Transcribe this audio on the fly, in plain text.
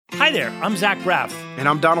Hi there, I'm Zach Braff. And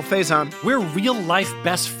I'm Donald Faison. We're real-life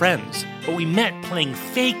best friends, but we met playing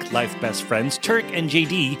fake life best friends, Turk and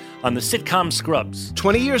JD, on the sitcom Scrubs.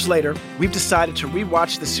 20 years later, we've decided to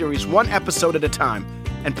rewatch the series one episode at a time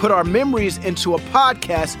and put our memories into a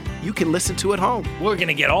podcast you can listen to at home. We're going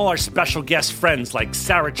to get all our special guest friends like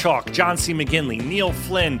Sarah Chalk, John C. McGinley, Neil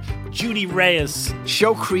Flynn, Judy Reyes.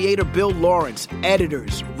 Show creator Bill Lawrence,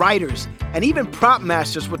 editors, writers, and even prop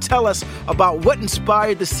masters will tell us about what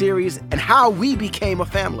inspired the series and how we became a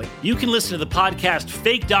family. You can listen to the podcast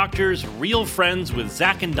Fake Doctors, Real Friends with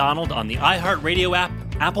Zach and Donald on the iHeartRadio app,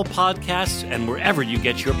 Apple Podcasts, and wherever you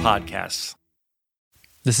get your podcasts.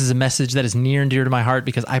 This is a message that is near and dear to my heart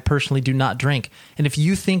because I personally do not drink. And if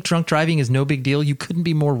you think drunk driving is no big deal, you couldn't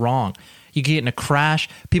be more wrong. You could get in a crash,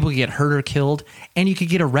 people could get hurt or killed, and you could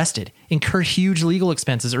get arrested, incur huge legal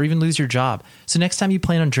expenses, or even lose your job. So next time you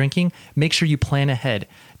plan on drinking, make sure you plan ahead.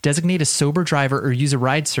 Designate a sober driver or use a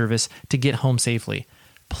ride service to get home safely.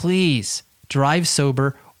 Please drive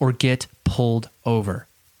sober or get pulled over.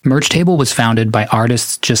 Merch Table was founded by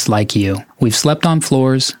artists just like you. We've slept on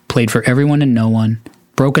floors, played for everyone and no one,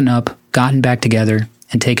 broken up, gotten back together,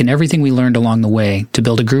 and taken everything we learned along the way to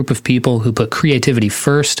build a group of people who put creativity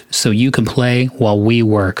first so you can play while we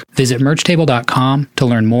work. Visit merchtable.com to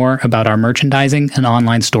learn more about our merchandising and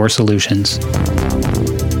online store solutions.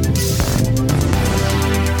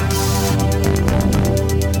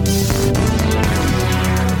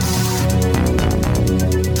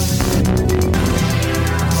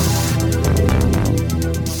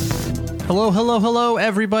 Hello,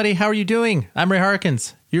 everybody. How are you doing? I'm Ray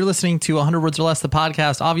Harkins. You're listening to 100 Words or Less, the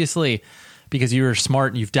podcast, obviously, because you are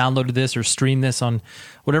smart and you've downloaded this or streamed this on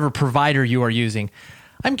whatever provider you are using.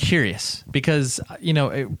 I'm curious because,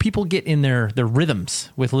 people get in their rhythms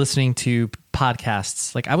with listening to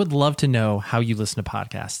podcasts. Like, I would love to know how you listen to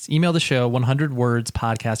podcasts. Email the show,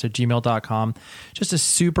 100wordspodcast@gmail.com. Just a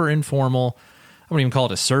super informal, I wouldn't even call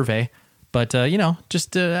it a survey. But,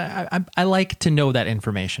 I like to know that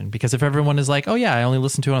information because if everyone is like, oh, yeah, I only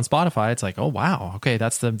listen to it on Spotify, it's like, oh, wow. Okay,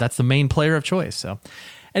 that's the main player of choice. So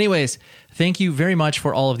anyways, thank you very much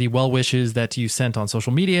for all of the well wishes that you sent on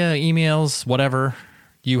social media, emails, whatever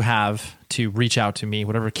you have to reach out to me,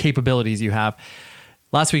 whatever capabilities you have.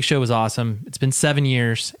 Last week's show was awesome. It's been 7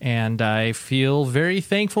 years, and I feel very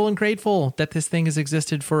thankful and grateful that this thing has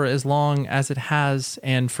existed for as long as it has,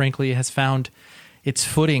 and frankly has found its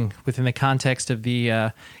footing within the context of the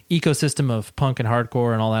ecosystem of punk and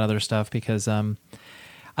hardcore and all that other stuff. Because I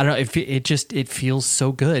don't know, it feels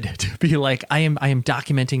so good to be like I am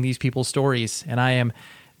documenting these people's stories and I am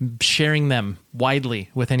sharing them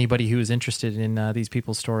widely with anybody who is interested in these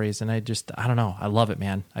people's stories. And I don't know, I love it,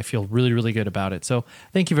 man. I feel really, really good about it. So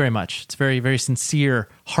thank you very much. It's very, very sincere,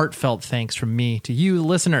 heartfelt thanks from me to you, the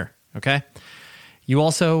listener. Okay, you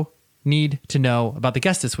also need to know about the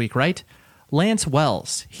guest this week, right? Lance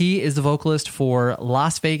Wells. He is the vocalist for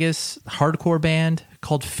Las Vegas hardcore band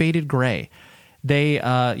called Faded Grey. They,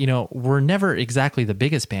 were never exactly the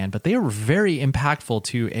biggest band, but they were very impactful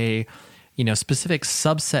to a, specific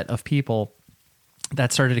subset of people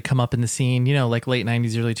that started to come up in the scene, like late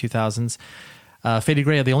 90s, early 2000s. Faded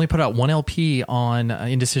Grey, they only put out one LP on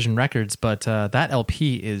Indecision Records, but that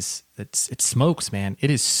LP it smokes, man.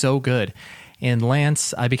 It is so good. And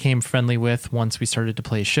Lance, I became friendly with once we started to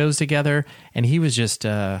play shows together, and he was just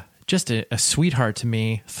a sweetheart to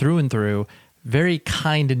me through and through. Very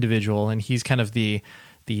kind individual, and he's kind of the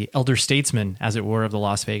elder statesman, as it were, of the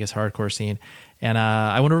Las Vegas hardcore scene. And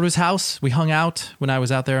I went over to his house. We hung out when I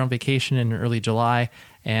was out there on vacation in early July,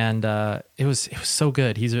 and it was so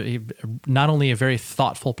good. He's not only a very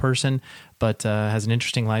thoughtful person, but has an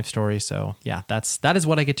interesting life story. So yeah, that is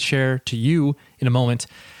what I get to share to you in a moment.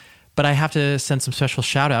 But I have to send some special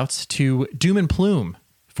shout outs to Doom and Plume.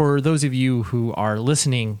 For those of you who are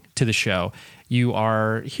listening to the show, you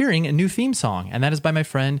are hearing a new theme song, and that is by my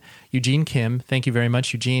friend Eugene Kim. Thank you very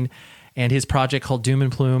much, Eugene, and his project called Doom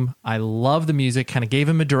and Plume. I love the music, kind of gave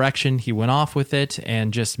him a direction. He went off with it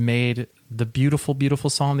and just made the beautiful, beautiful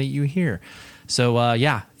song that you hear. So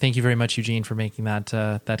thank you very much, Eugene, for making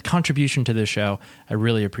that contribution to the show. I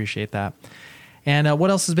really appreciate that. And what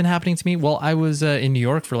else has been happening to me? Well, I was in New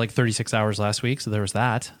York for like 36 hours last week, so there was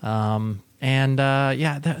that. Not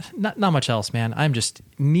much else, man. I'm just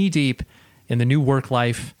knee deep in the new work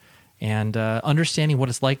life and understanding what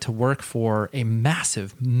it's like to work for a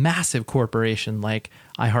massive, massive corporation like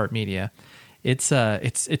iHeartMedia. It's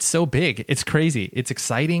so big. It's crazy. It's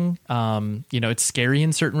exciting. It's scary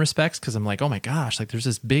in certain respects because I'm like, oh my gosh, like there's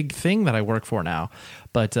this big thing that I work for now.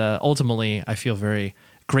 But ultimately, I feel very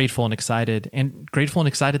grateful and excited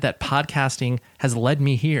that podcasting has led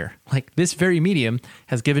me here. Like, this very medium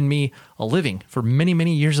has given me a living for many,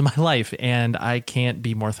 many years of my life, and I can't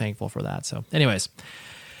be more thankful for that. So anyways,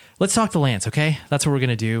 let's talk to Lance, okay? That's what we're going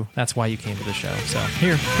to do. That's why you came to the show. So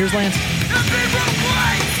here's Lance.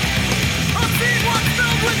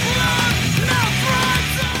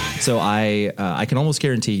 So I can almost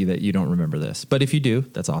guarantee you that you don't remember this, but if you do,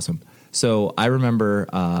 that's awesome. So I remember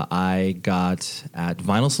I got at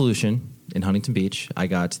Vinyl Solution in Huntington Beach, I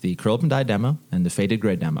got the Curl Up and Die demo and the Faded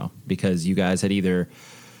Gray demo, because you guys had either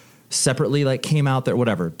separately like came out there,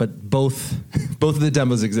 whatever, but both of the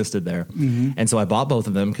demos existed there. Mm-hmm. And so I bought both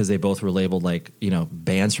of them because they both were labeled like, you know,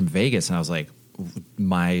 bands from Vegas. And I was like,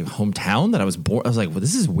 my hometown that I was born, I was like, well,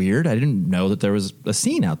 this is weird. I didn't know that there was a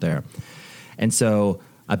scene out there. And so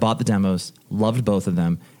I bought the demos, loved both of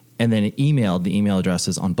them, and then emailed the email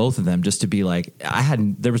addresses on both of them just to be like,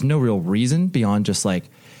 there was no real reason beyond just like,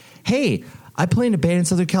 hey, I play in a band in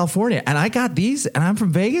Southern California and I got these and I'm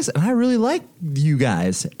from Vegas and I really like you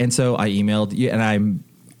guys. And so I emailed you, and I'm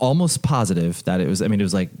almost positive that it was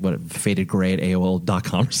like Faded Gray at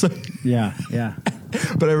AOL.com or something. Yeah.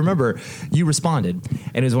 But I remember you responded,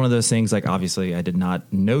 and it was one of those things, like, obviously I did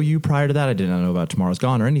not know you prior to that. I did not know about Tomorrow's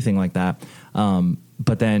Gone or anything like that.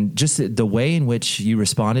 But then just the way in which you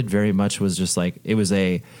responded very much was just like, it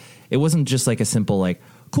wasn't just like a simple, like,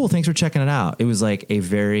 cool, thanks for checking it out. It was like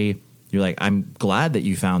you're like, I'm glad that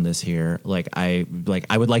you found this here. I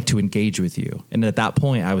would like to engage with you. And at that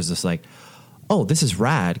point I was just like, oh, this is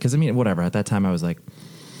rad. Cause I mean, whatever, at that time I was like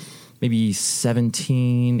maybe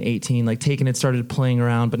 17, 18, like taking it, started playing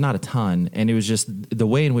around, but not a ton. And it was just the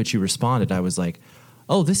way in which you responded. I was like,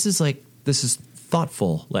 oh, this is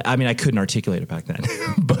thoughtful. Like, I mean, I couldn't articulate it back then,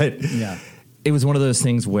 but yeah, it was one of those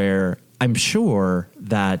things where I'm sure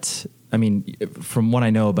that, I mean, from what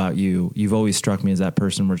I know about you, you've always struck me as that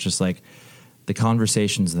person where it's just like the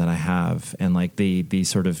conversations that I have and like the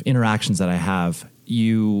sort of interactions that I have,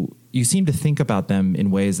 you seem to think about them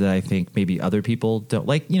in ways that I think maybe other people don't.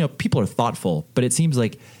 Like, you know, people are thoughtful, but it seems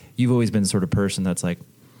like you've always been the sort of person that's like,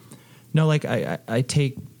 no, like I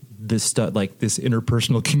take this stuff, like this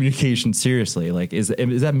interpersonal communication, seriously. Like, is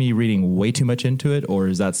that me reading way too much into it, or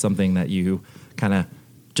is that something that you kind of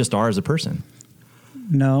just are as a person?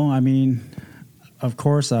 No, I mean, of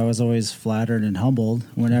course, I was always flattered and humbled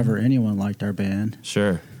whenever anyone liked our band.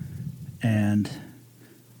 Sure. And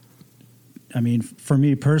I mean, for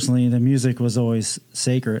me personally, the music was always a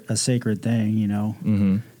sacred thing, you know.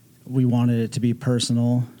 Mm-hmm. We wanted it to be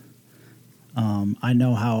personal. I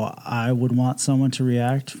know how I would want someone to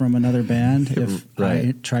react from another band if right.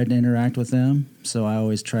 I tried to interact with them. So I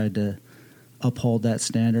always tried to uphold that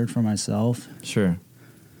standard for myself. Sure.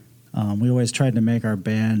 We always tried to make our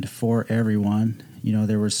band for everyone. You know,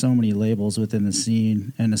 there were so many labels within the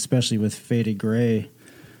scene, and especially with Faded Gray,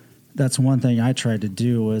 that's one thing I tried to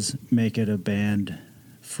do was make it a band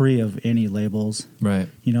free of any labels. Right.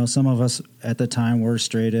 You know, some of us at the time were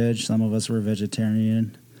straight edge, some of us were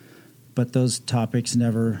vegetarian, but those topics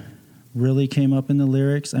never really came up in the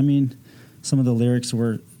lyrics. I mean, some of the lyrics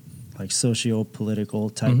were like socio-political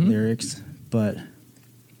type mm-hmm. lyrics, but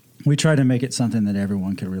we tried to make it something that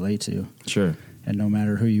everyone could relate to. Sure. And no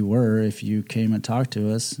matter who you were, if you came and talked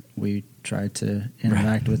to us, we tried to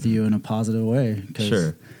interact with you in a positive way. Sure.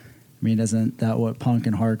 I mean, isn't that what punk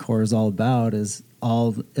and hardcore is all about?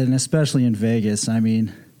 And especially in Vegas, I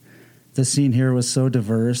mean, the scene here was so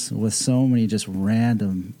diverse with so many just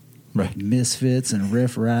random misfits and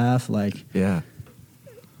riff-raff. Like, yeah,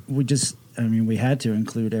 we had to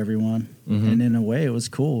include everyone. Mm-hmm. And in a way, it was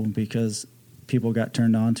cool because people got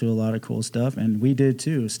turned on to a lot of cool stuff, and we did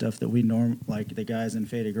too. Stuff that like the guys in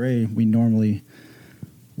Faded Gray, we normally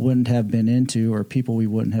wouldn't have been into, or people we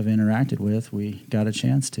wouldn't have interacted with, we got a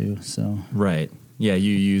chance to. So right, yeah,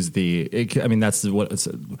 you use that's what.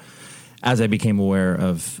 As I became aware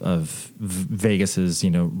of Vegas's,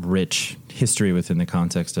 you know, rich history within the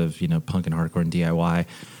context of, you know, punk and hardcore and DIY,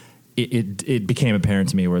 it became apparent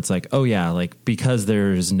to me where it's like, oh yeah, like, because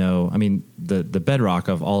there's no, I mean, the bedrock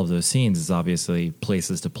of all of those scenes is obviously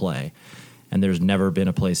places to play, and there's never been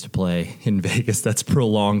a place to play in Vegas that's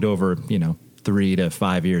prolonged over, you know, 3 to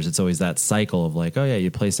 5 years. It's always that cycle of like, oh yeah,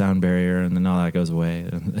 you play Sound Barrier and then all that goes away.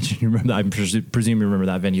 You remember? I presume you remember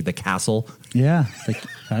that venue, the Castle. Yeah,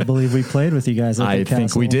 I believe we played with you guys at the Castle. I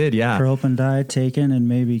think we did. Yeah, Curl Up and Die, Taken, and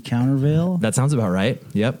maybe Countervail. That sounds about right.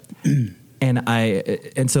 Yep.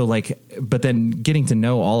 And so like, but then getting to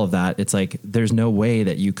know all of that, it's like there's no way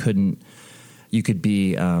that you could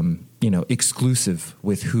be you know, exclusive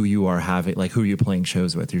with who you are having, like who you're playing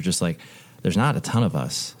shows with. You're just like, there's not a ton of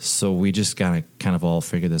us. So we just gotta kind of all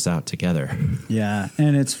figure this out together. Yeah.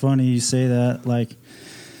 And it's funny you say that, like,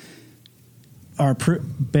 our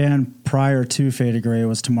band prior to Faded Gray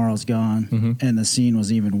was Tomorrow's Gone, and the scene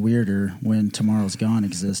was even weirder when Tomorrow's Gone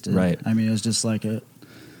existed. Right. I mean, it was just like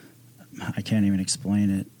I can't even explain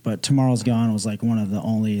it, but Tomorrow's Gone was like one of the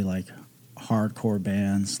only like hardcore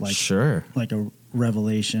bands, like Sure. like a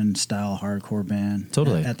Revelation style hardcore band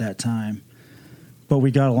Totally. at that time. But we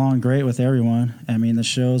got along great with everyone. I mean, the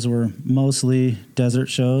shows were mostly desert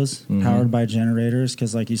shows powered by generators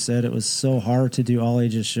because, like you said, it was so hard to do all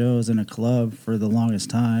ages shows in a club for the longest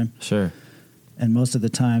time. Sure. And most of the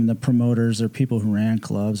time, the promoters or people who ran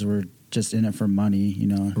clubs were just in it for money, you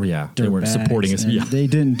know. Yeah, they weren't dirtbags, supporting us. and Yeah. They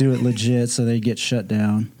didn't do it legit, so they get shut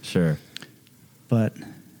down. Sure. But,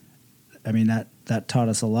 I mean, that taught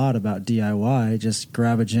us a lot about DIY. Just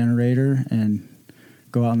grab a generator and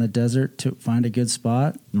go out in the desert to find a good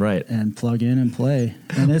spot, Right. and plug in and play.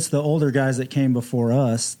 And it's the older guys that came before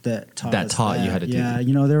us that taught us you had to do Yeah, that.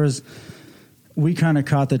 you know, we kind of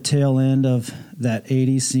caught the tail end of that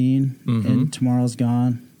 80s scene in Tomorrow's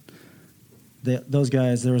Gone. Those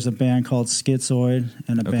guys, there was a band called Schizoid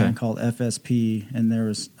and a band called FSP, and there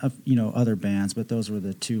was other bands, but those were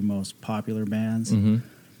the two most popular bands. And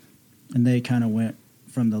they kind of went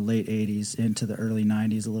from the late 80s into the early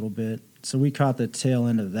 90s a little bit. So we caught the tail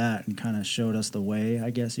end of that and kind of showed us the way,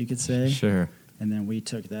 I guess you could say. Sure. And then we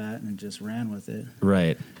took that and just ran with it.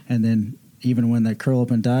 Right. And then even when the Curl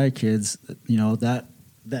Up and Die kids, that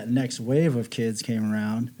next wave of kids came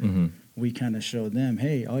around, we kind of showed them,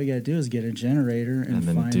 hey, all you got to do is get a generator and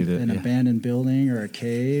then find do an abandoned building or a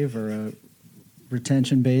cave or a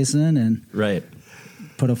retention basin and Right.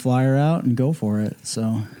 put a flyer out and go for it.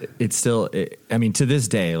 So It's still, I mean, to this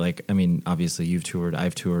day, like, I mean, obviously you've toured,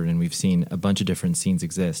 I've toured, and we've seen a bunch of different scenes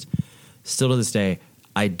exist. Still to this day,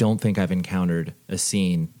 I don't think I've encountered a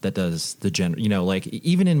scene that does the like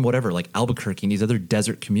even in whatever, like Albuquerque and these other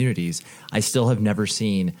desert communities, I still have never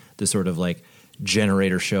seen the sort of like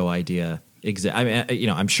generator show idea exist. I mean,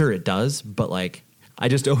 I'm sure it does, but like, I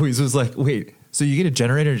just always was like, wait, so you get a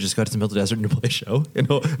generator and just go to the middle of the desert and play a show?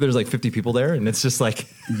 There's like 50 people there, and it's just like,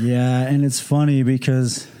 yeah, and it's funny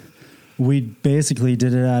because we basically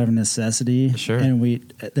did it out of necessity. Sure.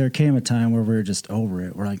 And there came a time where we were just over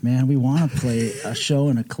it. We're like, man, we want to play a show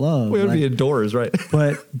in a club. we would Like, be indoors, right?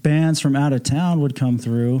 but bands from out of town would come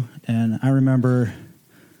through, and I remember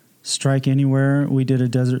Strike Anywhere. We did a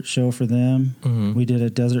desert show for them. We did a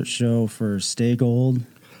desert show for Stay Gold,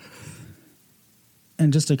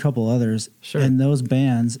 and just a couple others. Sure. And those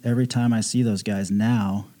bands, every time I see those guys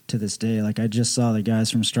now to this day, like I just saw the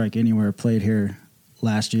guys from Strike Anywhere played here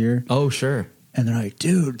last year, Oh, sure. and they're like,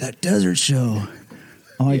 "Dude, that desert show."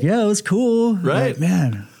 I'm like, "Yeah, it was cool, Right. Like,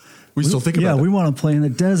 man, We still think about yeah, it. we want to play in the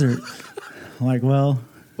desert." I'm like, well.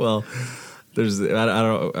 Well, I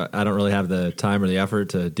don't really have the time or the effort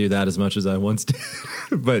to do that as much as I once did.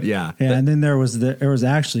 But yeah. Yeah, and then there was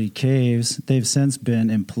actually caves. They've since been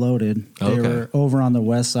imploded. They Okay. were over on the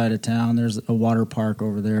west side of town. There's a water park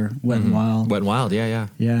over there, Wet and Wild. Wet and Wild, yeah.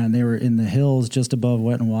 Yeah, and they were in the hills just above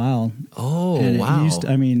Wet and Wild. Oh, And wow.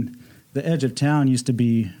 The edge of town used to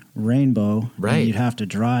be Rainbow. Right. And you'd have to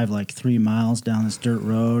drive like 3 miles down this dirt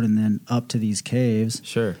road and then up to these caves.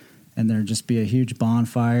 Sure. And there'd just be a huge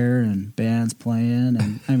bonfire and bands playing.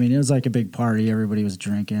 And I mean, it was like a big party. Everybody was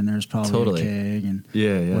drinking. There's probably Totally. a keg and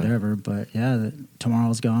Yeah. whatever. But yeah,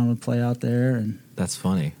 Tomorrow's Gone would play out there. And That's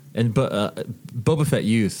funny. And Boba Fett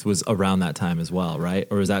Youth was around that time as well, right?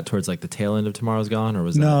 Or was that towards like the tail end of Tomorrow's Gone, or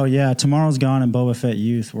was no, that? yeah, Tomorrow's Gone and Boba Fett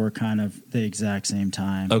Youth were kind of the exact same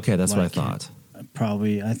time. Okay, that's what I Like, thought.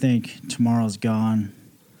 Probably, I think Tomorrow's Gone.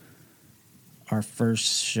 Our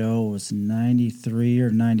first show was 93 or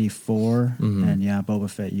 94, and yeah, Boba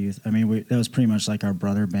Fett Youth. I mean, that was pretty much like our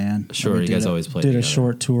brother band. Sure, We you guys always played Did together. a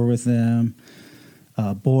short tour with them.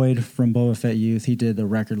 Boyd from Boba Fett Youth, he did the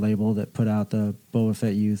record label that put out the Boba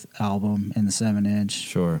Fett Youth album and the 7-inch.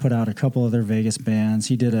 Sure. Put out a couple other Vegas bands.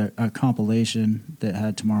 He did a compilation that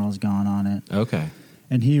had Tomorrow's Gone on it. Okay.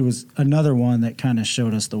 And he was another one that kind of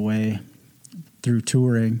showed us the way through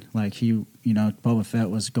touring. Like Boba Fett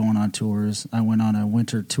was going on tours. I went on a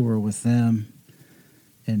winter tour with them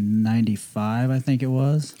in 95, I think it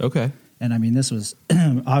was. Okay. And I mean, this was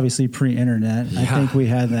obviously pre-internet. I Yeah. think we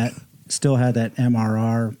still had that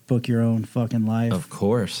MRR, book your own fucking life. Of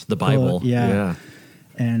course. The Bible. Yeah.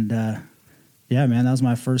 And yeah, man, that was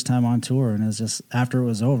my first time on tour. And it was just, after it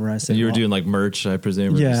was over, I said, And you were well, doing like merch, I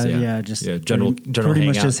presume? or yeah, just just general pretty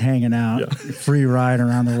much hangout. just hanging out, Yeah. free ride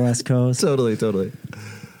around the West Coast. Totally.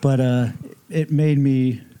 But it made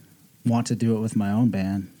me want to do it with my own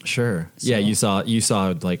band. Sure. So- Yeah, you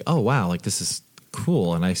saw like, oh wow, like this is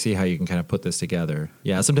cool, and I see how you can kind of put this together.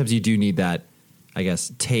 Yeah, sometimes you do need that, I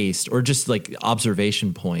guess, taste or just like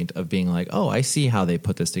observation point of being like, oh, I see how they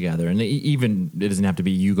put this together. And even it doesn't have to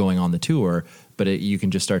be you going on the tour, but you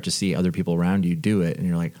can just start to see other people around you do it, and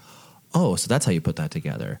you're like, oh, so that's how you put that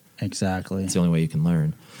together. Exactly. It's the only way you can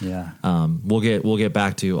learn. Yeah. We'll get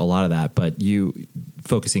back to a lot of that, but you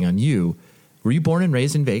focusing on you, were you born and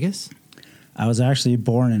raised in Vegas? I was actually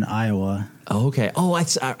born in Iowa. Oh, okay. Oh, I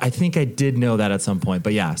think I did know that at some point,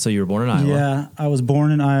 but yeah. So you were born in Iowa. Yeah, I was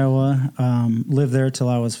born in Iowa. Lived there till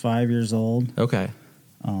I was 5 years old. Okay.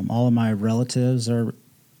 All of my relatives are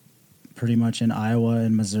pretty much in Iowa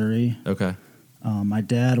and Missouri. Okay. My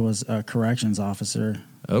dad was a corrections officer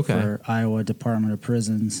Okay. for Iowa Department of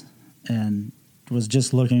Prisons, and was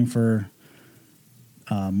just looking for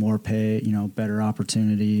more pay, better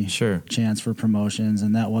opportunity, Sure. chance for promotions,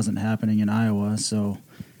 and that wasn't happening in Iowa, so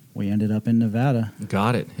we ended up in Nevada.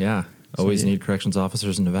 Got it. Yeah. So, Always yeah. need corrections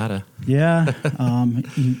officers in Nevada. Yeah,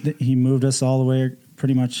 he moved us all the way,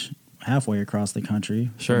 pretty much halfway across the country,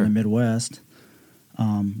 Sure. from the Midwest.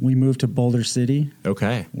 We moved to Boulder City,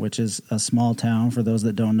 Okay. which is a small town, for those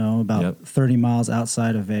that don't know, about Yep. 30 miles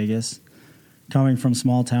outside of Vegas. Coming from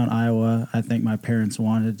small town Iowa, I think my parents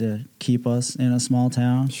wanted to keep us in a small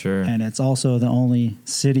town. Sure. And it's also the only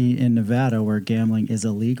city in Nevada where gambling is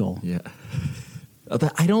illegal. Yeah.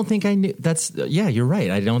 I don't think I knew. Yeah, you're right.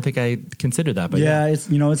 I don't think I considered that, but Yeah, it's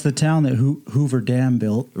the town that Hoover Dam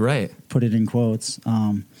built, Right. put it in quotes.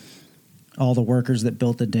 All the workers that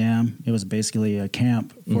built the dam, it was basically a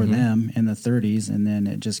camp for Mm-hmm. them in the 30s, and then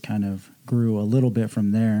it just kind of grew a little bit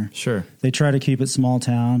from there. Sure. They try to keep it small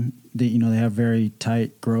town. They have very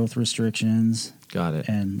tight growth restrictions, Got it.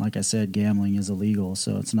 and like I said, gambling is illegal.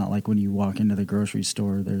 So it's not like when you walk into the grocery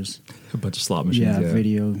store, there's A bunch of slot machines.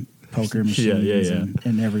 video poker machines yeah.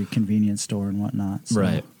 in every convenience store and whatnot. So,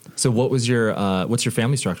 Right. So what was what's your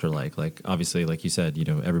family structure like? Like, obviously, like you said,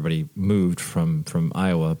 everybody moved from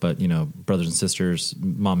Iowa, but, brothers and sisters,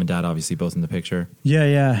 mom and dad, obviously both in the picture.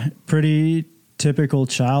 Yeah. Pretty typical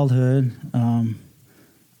childhood.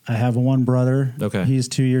 I have one brother. Okay. He's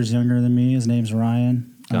 2 years younger than me. His name's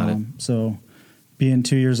Ryan. Got it. So being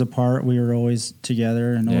 2 years apart, we were always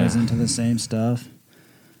together and always Yeah. into the same stuff.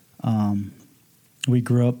 We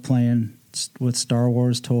grew up playing with Star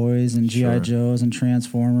Wars toys and G.I. Sure. Joes and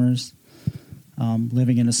Transformers.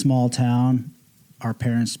 Living in a small town, our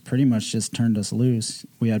parents pretty much just turned us loose.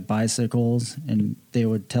 We had bicycles, and they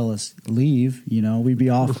would tell us, leave. We'd be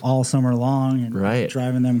off all summer long and Right.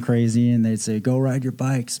 driving them crazy, and they'd say, go ride your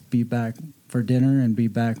bikes, be back for dinner, and be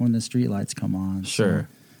back when the streetlights come on. Sure.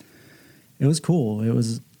 So it was cool. It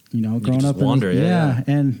was, growing just up. wander, yeah.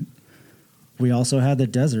 And we also had the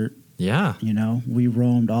desert. Yeah. We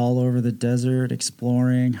roamed all over the desert,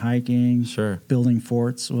 exploring, hiking. Sure. Building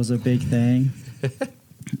forts was a big thing.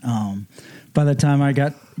 By the time I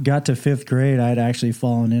got to fifth grade, I'd actually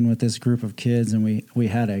fallen in with this group of kids, and we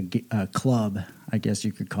had a club, I guess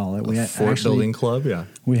you could call it. We had Fort building club. Yeah.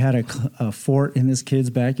 We had a fort in this kid's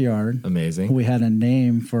backyard. Amazing. We had a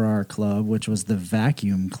name for our club, which was the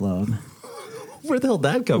Vacuum Club, Where the hell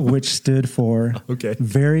did that come from? which stood for Okay.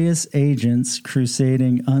 Various Agents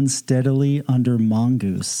Crusading Unsteadily Under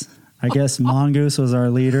Mongoose. I guess Mongoose was our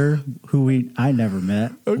leader, who I never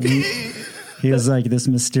met. Okay. He was like this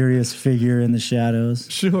mysterious figure in the shadows.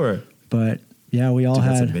 Sure. But yeah, we all Dude,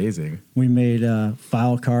 that's had. amazing. We made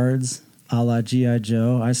file cards a la G.I.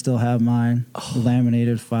 Joe. I still have mine,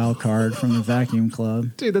 laminated file card from the Vacuum Club.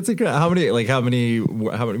 Dude, that's incredible. How many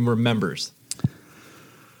were members?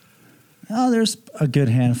 Oh, there's a good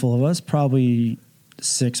handful of us, probably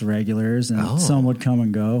 6 regulars, and Oh. some would come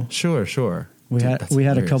and go. Sure. We Dude, had that's a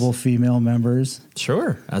hilarious. couple female members.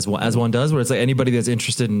 Sure, as one does, where it's like anybody that's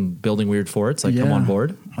interested in building weird forts, like come Yeah. on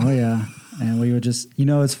board. Oh yeah, and we would just,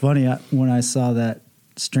 it's funny when I saw that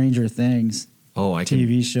Stranger Things Oh, I can.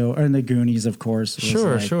 TV show, and the Goonies, of course. was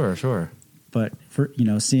Sure. like- But for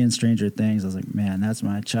seeing Stranger Things, I was like, man, that's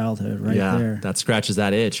my childhood right yeah, there. that scratches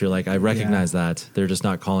that itch. You're like, I recognize that. They're just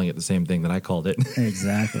not calling it the same thing that I called it.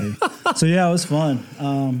 Exactly. So yeah, it was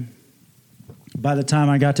fun. By the time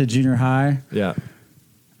I got to junior high, Yeah.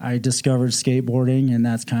 I discovered skateboarding, and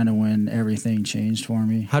that's kind of when everything changed for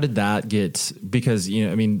me. How did that get? Because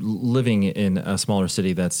living in a smaller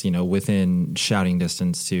city that's within shouting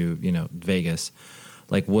distance to Vegas,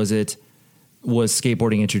 like was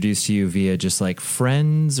skateboarding introduced to you via just like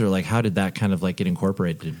friends, or like how did that kind of like get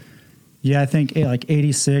incorporated? Yeah, I think like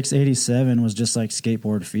 86, 87 was just like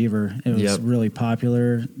skateboard fever. It was Yep. really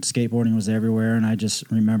popular. Skateboarding was everywhere, and I just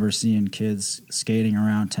remember seeing kids skating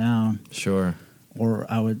around town. Sure. Or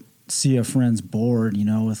I would see a friend's board, you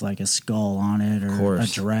know, with like a skull on it or a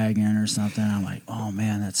course. dragon or something. I'm like, oh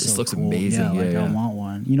man, that's This so looks cool. amazing. Yeah, Yeah, I yeah. want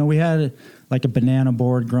one. You know, we had like a banana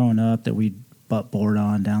board growing up that we'd butt board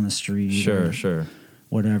on down the street. or Sure.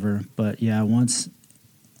 Whatever. But yeah, once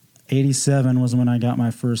 87 was when I got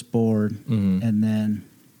my first board. Mhm. And then,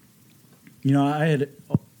 you know,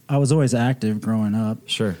 I was always active growing up.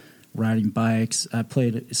 Sure. Riding bikes. I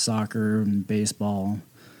played soccer and baseball.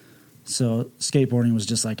 So skateboarding was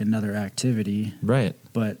just like another activity, Right.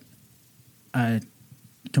 but I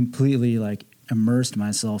completely like immersed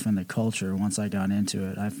myself in the culture once I got into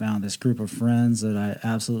it. I found this group of friends that I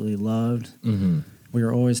absolutely loved. Mm-hmm. We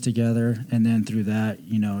were always together, and then through that,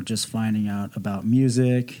 you know, just finding out about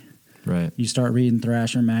music. Right. You start reading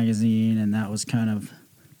Thrasher magazine, and that was kind of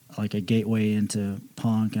like a gateway into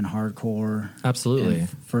punk and hardcore. Absolutely. And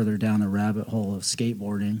further down the rabbit hole of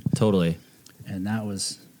skateboarding, Totally. and that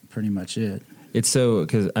was pretty much it. It's so,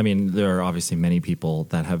 because I mean, there are obviously many people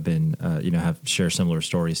that have been, have share similar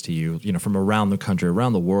stories to you, you know, from around the country,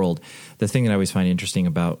 around the world. The thing that I always find interesting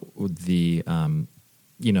about the,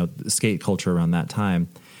 the skate culture around that time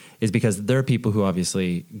is because there are people who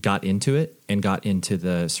obviously got into it and got into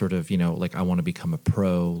the sort of, you know, like, I want to become a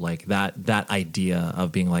pro, like that idea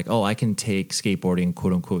of being like, oh, I can take skateboarding,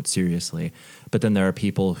 quote unquote, seriously. But then there are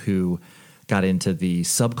people who got into the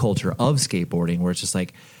subculture of skateboarding where it's just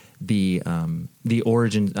like, the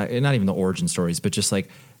origin, not even the origin stories, but just like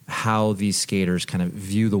how these skaters kind of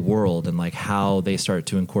view the world and like how they start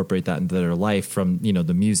to incorporate that into their life, from, you know,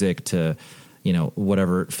 the music to, you know,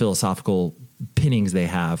 whatever philosophical pinnings they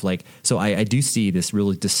have. Like, so I do see this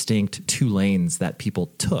really distinct two lanes that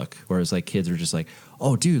people took, whereas like kids are just like,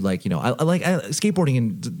 oh dude, like, you know, I like skateboarding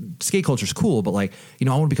and skate culture is cool, but like, you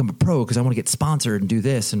know, I want to become a pro because I want to get sponsored and do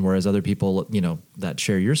this. And whereas other people, you know, that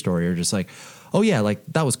share your story are just like, oh yeah, like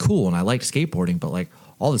that was cool and I liked skateboarding, but like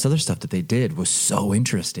all this other stuff that they did was so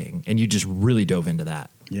interesting, and you just really dove into that.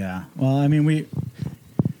 Yeah. Well, I mean,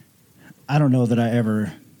 I don't know that I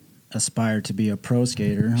ever aspired to be a pro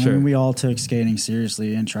skater. Sure. I mean, we all took skating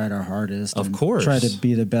seriously and tried our hardest. Of and course. tried to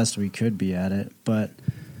be the best we could be at it. But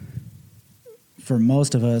for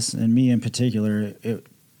most of us, and me in particular, it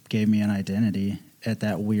gave me an identity at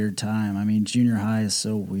that weird time. I mean, junior high is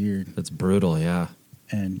so weird, That's brutal. Yeah,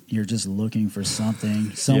 and you're just looking for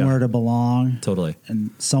something, somewhere to belong, totally.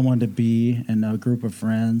 and someone to be, and a group of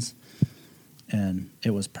friends. And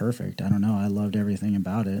it was perfect. I don't know. I loved everything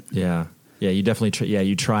about it. Yeah. Yeah. You definitely,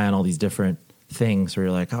 you try on all these different things where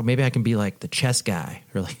you're like, oh, maybe I can be like the chess guy,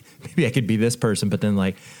 or like, maybe I could be this person. But then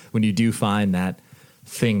like when you do find that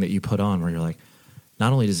thing that you put on where you're like,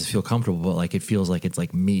 not only does it feel comfortable, but like it feels like it's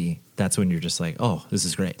like me, that's when you're just like, oh, this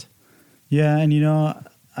is great. Yeah. And you know,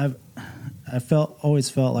 I always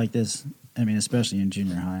felt like this. I mean, especially in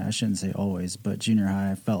junior high, I shouldn't say always, but junior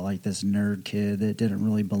high, I felt like this nerd kid that didn't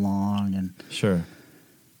really belong. And, Sure.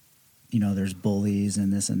 you know, there's bullies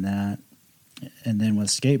and this and that. And then with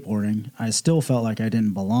skateboarding, I still felt like I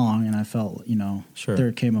didn't belong. And I felt, you know, Sure.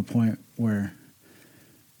 there came a point where,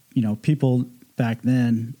 you know, people back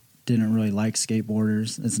then didn't really like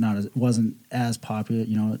skateboarders. It wasn't as popular,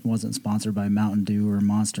 you know, it wasn't sponsored by Mountain Dew or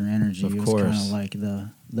Monster Energy. Of it was course. kind of like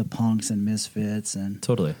the punks and misfits. And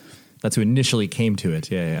Totally. That's who initially came to it.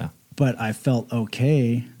 Yeah. Yeah. but I felt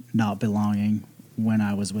okay not belonging when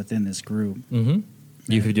I was within this group. Mm-hmm.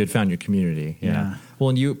 You had found your community. Yeah. Yeah. Well,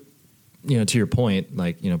 and you know, to your point,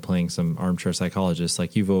 like, you know, playing some armchair psychologist,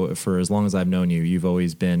 like for as long as I've known you, you've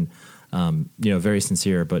always been, you know, very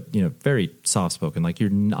sincere, but, you know, very soft spoken. Like,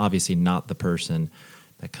 you're obviously not the person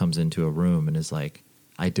that comes into a room and is like,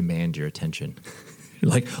 I demand your attention.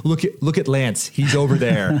 Like, look at Lance. He's over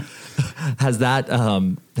there. Has that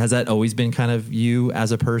always been kind of you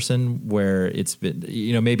as a person, where it's been,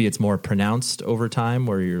 you know, maybe it's more pronounced over time,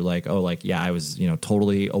 where you're like, oh, like, yeah, I was, you know,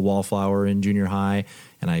 totally a wallflower in junior high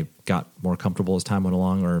and I got more comfortable as time went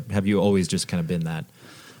along? Or have you always just kind of been that?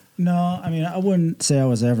 No, I mean, I wouldn't say I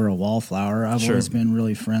was ever a wallflower. I've Sure. always been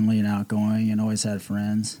really friendly and outgoing and always had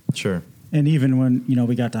friends. Sure. And even when, you know,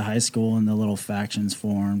 we got to high school and the little factions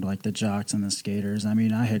formed, like the jocks and the skaters, I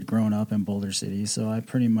mean, I had grown up in Boulder City, so I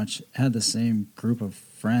pretty much had the same group of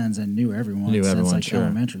friends and knew everyone since like sure.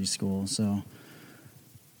 elementary school. So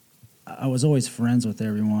I was always friends with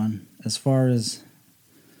everyone. As far as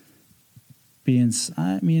being,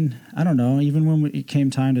 I mean, I don't know, even when it came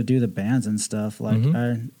time to do the bands and stuff, like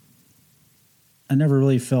Mm-hmm. I never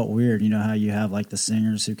really felt weird. You know how you have like the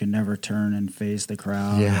singers who can never turn and face the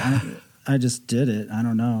crowd. Yeah. I just did it. I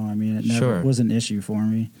don't know. I mean, it never Sure. was an issue for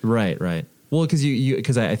me. Right. Well, because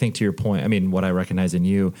because I think, to your point, I mean, what I recognize in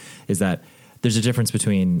you is that there's a difference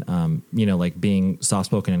between, like being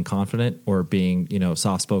soft-spoken and confident, or being,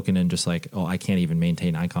 soft-spoken and just like, oh, I can't even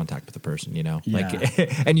maintain eye contact with the person, like,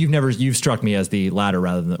 and you've struck me as the latter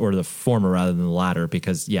or the former rather than the latter,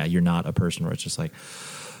 because you're not a person where it's just like,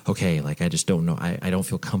 okay, like I just don't know. I don't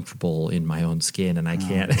feel comfortable in my own skin and I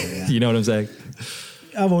can't, you know what I'm saying?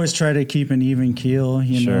 I've always tried to keep an even keel,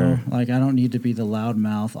 you Sure. know, like I don't need to be the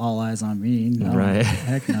loudmouth, all eyes on me. No, Right.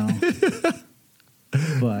 Heck no.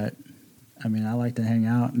 But I mean, I like to hang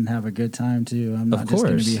out and have a good time too. I'm not just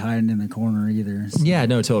going to be hiding in the corner either. So. Yeah,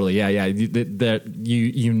 no, totally. Yeah.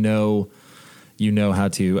 You know how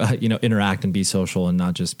to, interact and be social and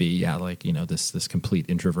not just be, this complete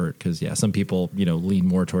introvert. Cause some people, lean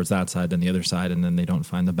more towards that side than the other side. And then they don't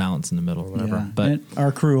find the balance in the middle or whatever. Yeah. But and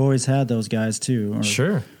our crew always had those guys too.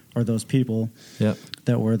 Or those people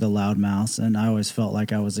that were the loudmouths. And I always felt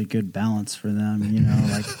like I was a good balance for them,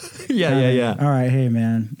 like, yeah. All right. Hey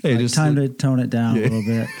man, Hey, like, just time to tone it down a little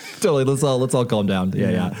bit. Totally. Let's all calm down.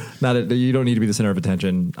 Yeah. You don't need to be the center of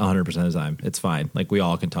attention 100% of the time. It's fine. Like we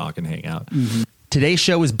all can talk and hang out. Mm-hmm. Today's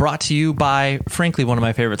show is brought to you by, frankly, one of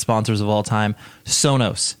my favorite sponsors of all time,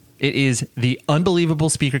 Sonos. It is the unbelievable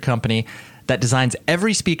speaker company that designs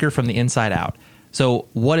every speaker from the inside out. So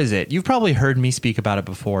what is it? You've probably heard me speak about it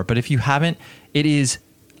before, but if you haven't, it is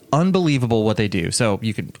unbelievable what they do. So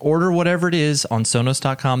you can order whatever it is on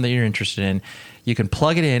Sonos.com that you're interested in. You can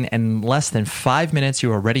plug it in, and in less than 5 minutes,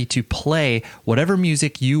 you are ready to play whatever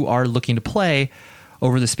music you are looking to play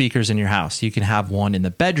over the speakers in your house. You can have one in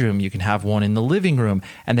the bedroom, you can have one in the living room,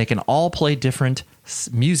 and they can all play different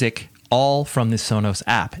music all from the Sonos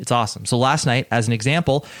app. It's awesome. So last night, as an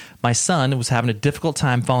example, my son was having a difficult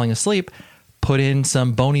time falling asleep, put in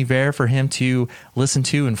some Bon Iver for him to listen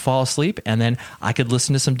to and fall asleep, and then I could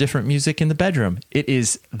listen to some different music in the bedroom. It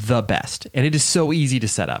is the best, and it is so easy to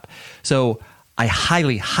set up. So I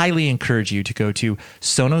highly, highly encourage you to go to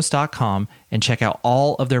Sonos.com and check out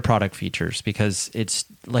all of their product features, because it's,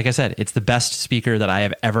 like I said, it's the best speaker that I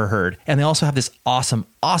have ever heard. And they also have this awesome,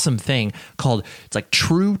 awesome thing called, it's like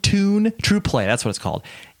True Play. That's what it's called.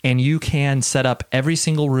 And you can set up every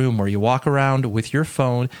single room where you walk around with your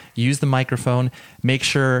phone, use the microphone, make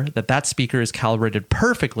sure that that speaker is calibrated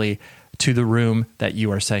perfectly to the room that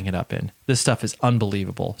you are setting it up in. This stuff is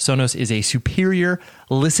unbelievable. Sonos is a superior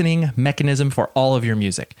listening mechanism for all of your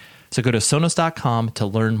music. So go to Sonos.com to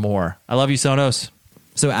learn more. I love you, Sonos.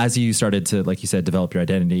 So as you started to, like you said, develop your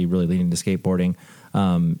identity, really lean into skateboarding,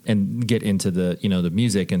 and get into the, the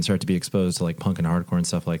music and start to be exposed to like punk and hardcore and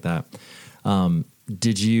stuff like that.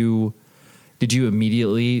 Did you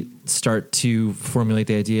immediately start to formulate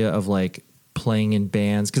the idea of like playing in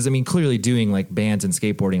bands? Because I mean, clearly doing like bands and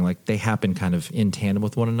skateboarding, like they happen kind of in tandem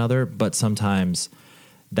with one another, but sometimes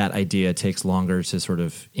that idea takes longer to sort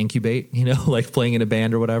of incubate, like playing in a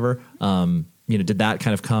band or whatever. Did that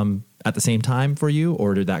kind of come at the same time for you,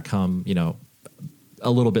 or did that come, a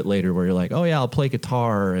little bit later where you're like, oh yeah, I'll play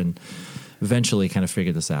guitar, and eventually kind of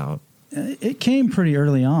figure this out? It came pretty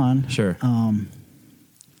early on. Sure.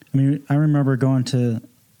 I mean, I remember going to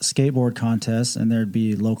skateboard contests and there'd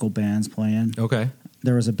be local bands playing. Okay.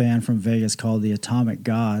 There was a band from Vegas called the Atomic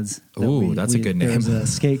Gods. Ooh, that's a good name. There was a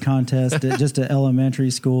skate contest at just an elementary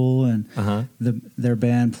school, and their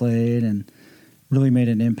band played and really made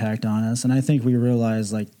an impact on us. And I think we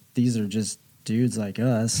realized, like, these are just dudes like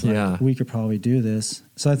us. Like, we could probably do this.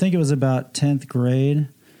 So I think it was about 10th grade.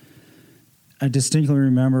 I distinctly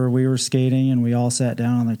remember we were skating and we all sat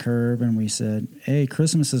down on the curb and we said, hey,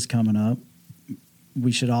 Christmas is coming up.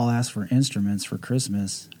 We should all ask for instruments for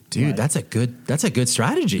Christmas. Dude, that's a good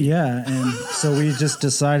strategy. Yeah, and so we just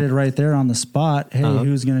decided right there on the spot, hey,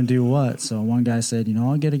 who's going to do what? So one guy said,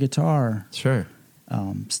 I'll get a guitar. Sure.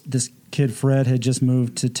 This kid, Fred, had just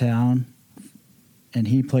moved to town, and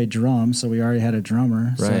he played drums, so we already had a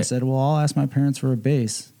drummer. So I said, well, I'll ask my parents for a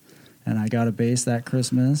bass. And I got a bass that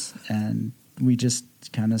Christmas, and we just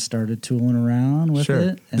kind of started tooling around with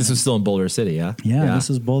it. And this was still in Boulder City, yeah? Yeah, this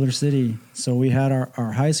was Boulder City. So we had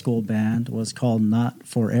our high school band was called Not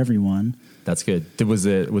For Everyone. That's good. Was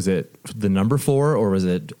it the number 4 or was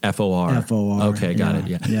it FOR? FOR. Okay, got it.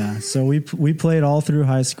 Yeah. Yeah. So we played all through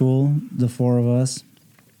high school, the 4 of us.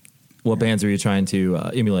 What bands were you trying to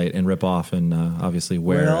emulate and rip off and obviously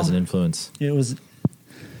wear as an influence? It was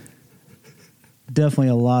definitely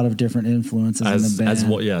a lot of different influences in the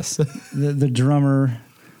band. Yes. The drummer,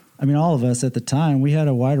 I mean, all of us at the time, we had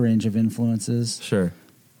a wide range of influences. Sure.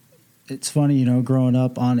 It's funny, growing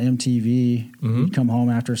up on MTV, we'd come home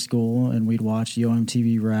after school and we'd watch Yo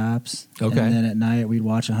MTV Raps. Okay. And then at night we'd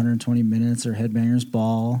watch 120 Minutes or Headbangers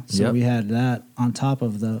Ball. So we had that on top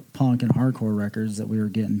of the punk and hardcore records that we were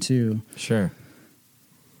getting too. Sure.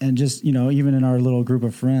 and just, you know, even in our little group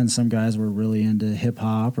of friends, some guys were really into hip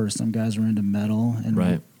hop or some guys were into metal, and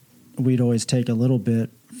Right. we'd always take a little bit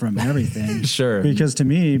from everything. Sure. Because to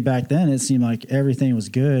me back then it seemed like everything was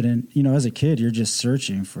good, and you know, as a kid you're just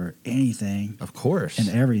searching for anything Of course. and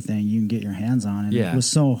everything you can get your hands on, and Yeah. it was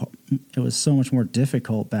so much more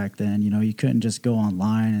difficult back then. You know, you couldn't just go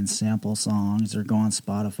online and sample songs or go on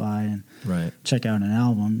Spotify and Right. check out an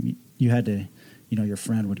album. You had to, you know, your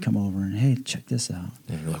friend would come over and, hey, check this out.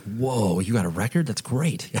 And you're like, whoa, you got a record? That's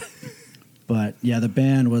great. But yeah, the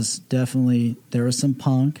band was definitely, there was some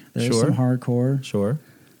punk, there was Sure. some hardcore, Sure.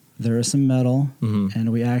 there was some metal, Mhm.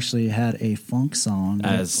 and we actually had a funk song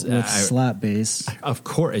As, with slap bass. Of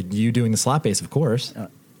course. You doing the slap bass, of course.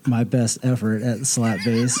 My best effort at slap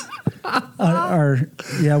bass.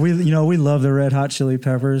 We love the Red Hot Chili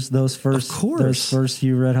Peppers. Those first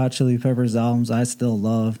few Red Hot Chili Peppers albums, I still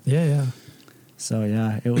love. Yeah, yeah. So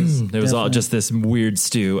yeah, it was. It was all definitely- just this weird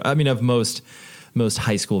stew. I mean, of most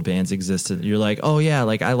high school bands existed. You're like, oh yeah,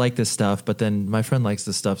 like I like this stuff, but then my friend likes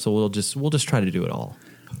this stuff, so we'll just try to do it all.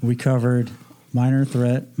 We covered Minor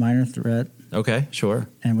Threat, Okay, sure.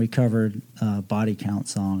 and we covered Body Count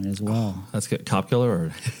song as well. That's good. Cop Killer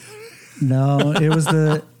or No, it was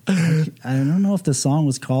the. I don't know if the song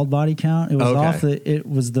was called Body Count. It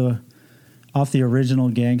was Okay. off the original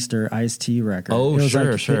Gangster Ice-T record. Oh, it was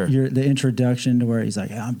sure, like sure. The introduction to where he's like,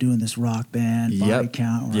 yeah, I'm doing this rock band, Body Yep.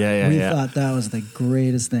 Count. Yeah, we yeah. thought that was the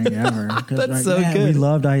greatest thing ever. 'Cause That's like, so man, good. We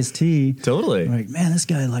loved Ice-T. Totally. We're like, man, this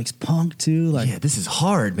guy likes punk too. Like, yeah, this is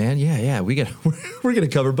hard, man. Yeah. We're gonna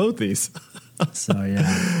cover both these. so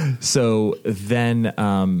yeah. So then,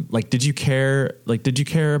 did you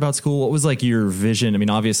care about school? What was like your vision? I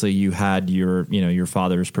mean, obviously you had your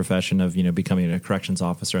father's profession of, becoming a corrections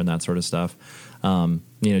officer and that sort of stuff.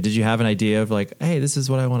 Did you have an idea of like, hey, this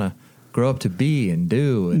is what I want to grow up to be and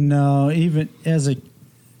do? And No, even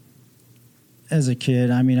as a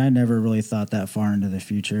kid, I mean, I never really thought that far into the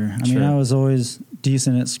future. I mean, Sure. I was always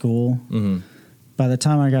decent at school. Mm-hmm. By the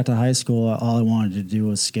time I got to high school, all I wanted to do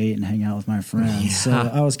was skate and hang out with my friends. Yeah. So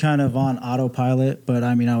I was kind of on autopilot, but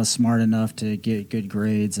I mean, I was smart enough to get good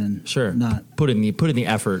grades and Sure. not. Put in the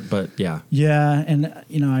effort, but yeah. Yeah, and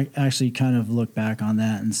I actually kind of look back on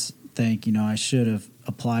that and think, I should have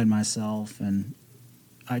applied myself and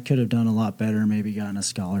I could have done a lot better, maybe gotten a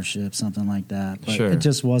scholarship, something like that. But Sure. it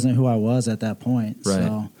just wasn't who I was at that point. Right.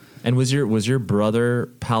 So And was your brother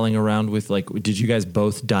palling around with did you guys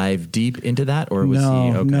both dive deep into that or was he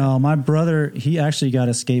okay? No, my brother, he actually got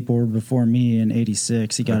a skateboard before me in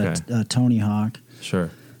 '86. He got Okay. a Tony Hawk.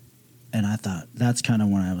 Sure. And I thought that's kind of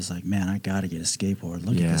when I was like, man, I got to get a skateboard.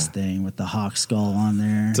 Look Yeah. at this thing with the hawk skull on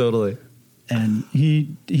there. Totally. And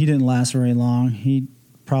he didn't last very long. He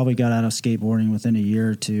probably got out of skateboarding within a year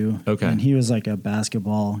or two. Okay. And he was like a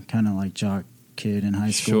basketball kind of like jock kid in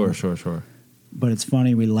high school. Sure. But it's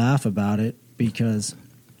funny, we laugh about it because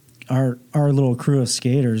our little crew of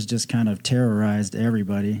skaters just kind of terrorized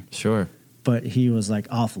everybody. Sure. But he was like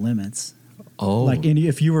off limits. Oh. Like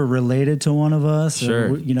if you were related to one of us,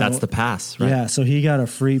 Sure. or, That's the pass, right? Yeah, so he got a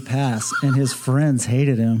free pass, and his friends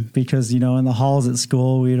hated him because in the halls at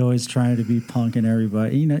school we'd always try to be punking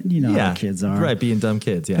everybody. You know how kids are, Right, being dumb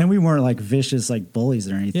kids, yeah. And we weren't like vicious like bullies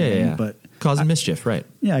or anything. yeah. But Causing mischief, right.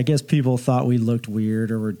 yeah, I guess people thought we looked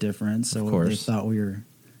weird or were different, so Of they course. thought we were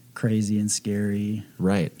crazy and scary.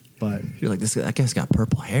 Right. But You're like, that guy's got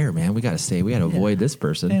purple hair, man. We got to avoid this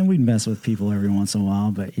person. and we'd mess with people every once in a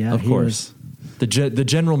while. But yeah, Of he course. The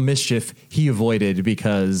general mischief he avoided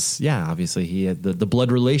because, obviously he had the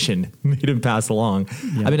blood relation made him pass along.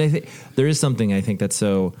 Yeah. I mean, I think there is something I think that's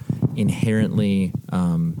so inherently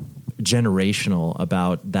generational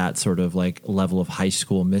about that sort of like level of high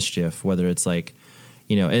school mischief, whether it's like,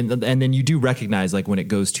 and then you do recognize like when it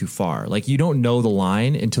goes too far. Like you don't know the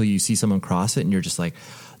line until you see someone cross it and you're just like,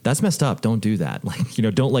 that's messed up. Don't do that. Like,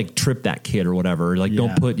 don't like trip that kid or whatever. Like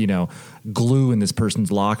don't put, glue in this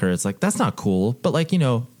person's locker. It's like, that's not cool. But like, you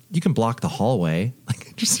can block the hallway.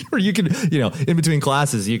 Like just, or you can, in between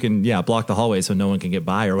classes, you can, block the hallway so no one can get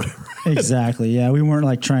by or whatever. Exactly. Yeah, we weren't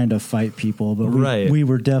like trying to fight people, but we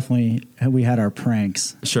were definitely we had our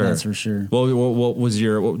pranks. Sure, that's for sure. Well, what was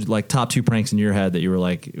your like top 2 pranks in your head that you were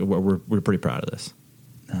like, we're pretty proud of this?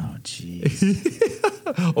 Oh,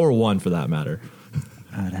 jeez. Or one for that matter.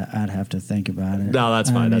 I'd have to think about it. No, that's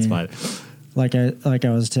fine. That's fine. Like I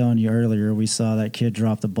was telling you earlier, we saw that kid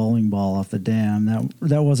drop the bowling ball off the dam.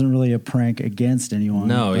 That wasn't really a prank against anyone.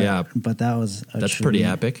 No, but that was that's pretty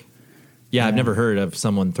epic. Yeah, I've never heard of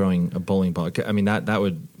someone throwing a bowling ball. I mean, that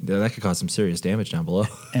could cause some serious damage down below.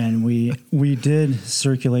 And we did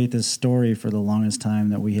circulate this story for the longest time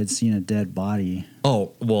that we had seen a dead body.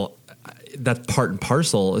 Oh well, that's part and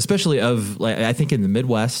parcel, especially of like, I think in the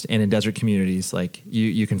Midwest and in desert communities, like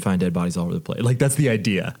you can find dead bodies all over the place. Like that's the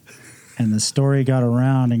idea. And the story got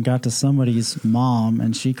around and got to somebody's mom,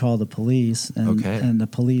 and she called the police. And the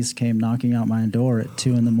police came knocking out my door at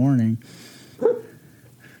 2 a.m.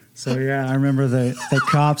 So yeah, I remember the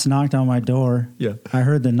cops knocked on my door. Yeah, I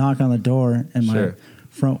heard the knock on the door, and my Sure.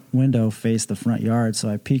 front window faced the front yard. So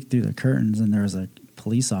I peeked through the curtains, and there was a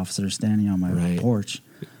police officer standing on my Right. porch.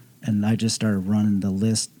 And I just started running the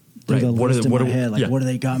list through Right. the What list are- in what my are- head. Like, yeah. what do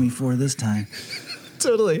they got me for this time?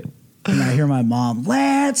 Totally. And I hear my mom,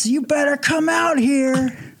 Lance, you better come out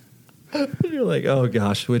here. You're like, oh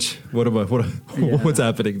gosh, what's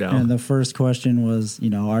happening now? And the first question was,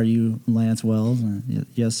 are you Lance Wells? And,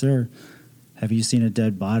 yes, sir. Have you seen a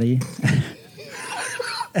dead body?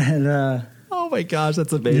 And oh my gosh,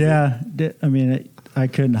 that's amazing. yeah, I mean, I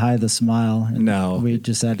couldn't hide the smile. And No. we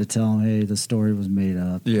just had to tell them, hey, the story was made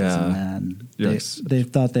up. this Yeah. and that. And Yes. they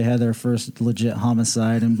thought they had their first legit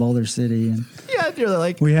homicide in Boulder City, and Yeah, you're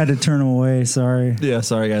like, we had to turn them away. Sorry. yeah,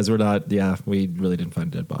 sorry guys, we really didn't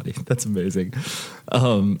find a dead body. That's amazing.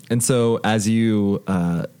 And so as you,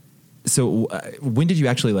 when did you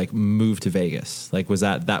actually like move to Vegas? Like, was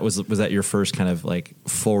that your first kind of like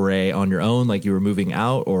foray on your own? Like you were moving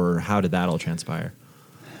out, or how did that all transpire?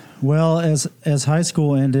 Well, as high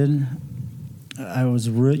school ended, I was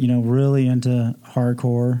really into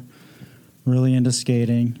hardcore, really into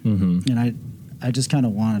skating, and I just kind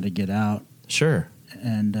of wanted to get out. Sure.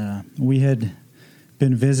 And we had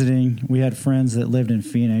been visiting. We had friends that lived in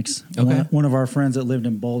Phoenix. Okay. One of our friends that lived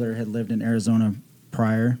in Boulder had lived in Arizona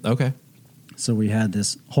prior. Okay. So we had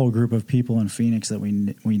this whole group of people in Phoenix that we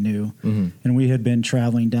knew, and we had been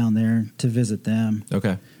traveling down there to visit them.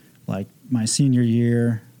 Okay. Like my senior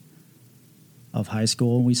year of high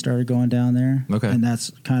school, we started going down there. Okay. And that's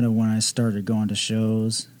kind of when I started going to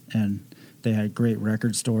shows, and they had great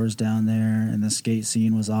record stores down there, and the skate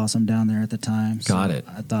scene was awesome down there at the time. So Got it.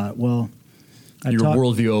 I thought, well, Your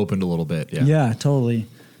worldview opened a little bit. Yeah. Yeah, totally.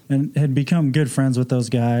 And had become good friends with those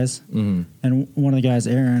guys. And one of the guys,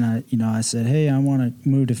 Aaron, I said, hey, I want to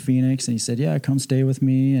move to Phoenix. And he said, yeah, come stay with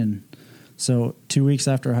me. And so 2 weeks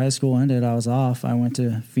after high school ended, I was off. I went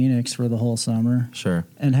to Phoenix for the whole summer. Sure.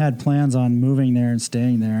 And had plans on moving there and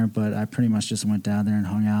staying there, but I pretty much just went down there and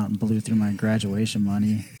hung out and blew through my graduation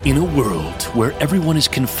money. In a world where everyone is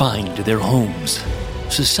confined to their homes,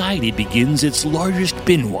 society begins its largest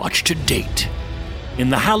binge watch to date. In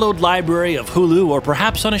the hallowed library of Hulu, or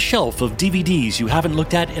perhaps on a shelf of DVDs you haven't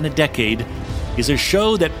looked at in a decade, is a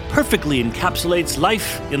show that perfectly encapsulates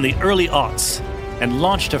life in the early aughts and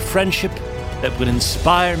launched a friendship that would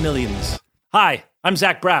inspire millions. Hi, I'm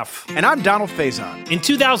Zach Braff. And I'm Donald Faison. In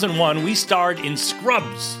 2001, we starred in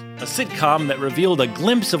Scrubs, a sitcom that revealed a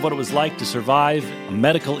glimpse of what it was like to survive a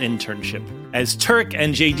medical internship. As Turk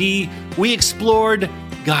and JD, we explored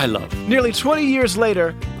guy love. Nearly 20 years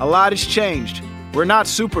later, a lot has changed. We're not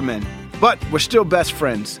Supermen, but we're still best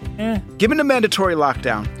friends. Given the mandatory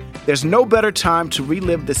lockdown, there's no better time to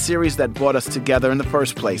relive the series that brought us together in the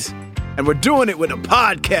first place. And we're doing it with a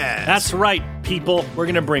podcast. That's right, people. We're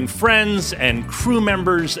going to bring friends and crew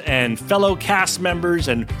members and fellow cast members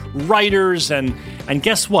and writers. And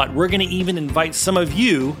guess what? We're going to even invite some of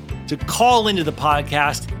you to call into the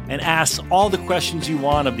podcast and ask all the questions you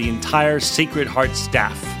want of the entire Sacred Heart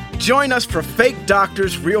staff. Join us for Fake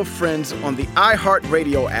Doctors, Real Friends on the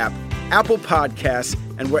iHeartRadio app, Apple Podcasts,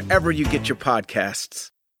 and wherever you get your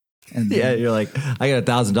podcasts. And Yeah, you're like, I got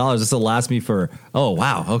 $1,000. This will last me for, oh,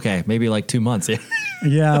 wow. Okay. Maybe like 2 months. Yeah.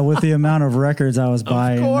 yeah, with the amount of records I was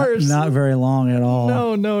buying, course. not very long at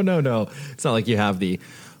all. No. It's not like you have the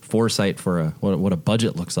foresight for what a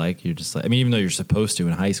budget looks like. You're just like, I mean, even though you're supposed to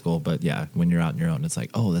in high school, but yeah, when you're out on your own, it's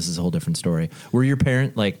like, oh, this is a whole different story. Were your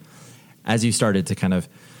parent, like, as you started to kind of,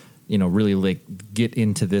 really like get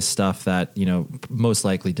into this stuff that, most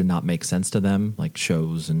likely did not make sense to them, like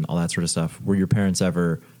shows and all that sort of stuff, were your parents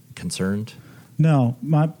ever concerned? No,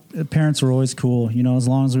 my parents were always cool. As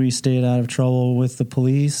long as we stayed out of trouble with the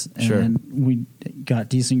police and Sure. we got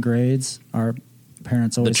decent grades, our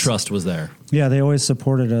parents The always trust was there. Yeah, they always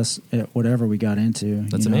supported us at whatever we got into.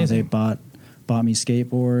 That's amazing. They bought me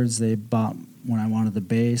skateboards. They bought when I wanted the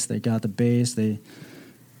bass. They got the bass. They,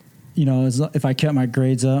 if I kept my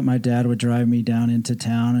grades up, my dad would drive me down into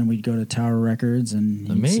town and we'd go to Tower Records and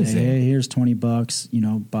he'd Amazing. say, hey, here's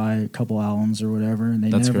 $20, buy a couple albums or whatever. And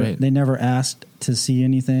That's great. They never asked to see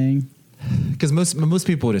anything. Because most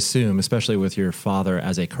people would assume, especially with your father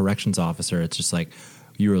as a corrections officer, it's just like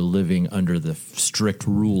you were living under the strict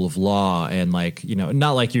rule of law, and like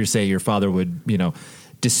not like you say your father would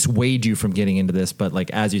dissuade you from getting into this. But like,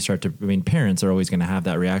 as you start to, I mean, parents are always going to have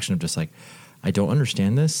that reaction of just like, I don't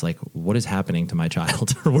understand this. Like, what is happening to my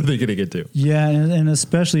child? Or what are they going to get to? Yeah, and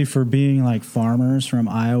especially for being like farmers from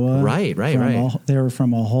Iowa. Right. They were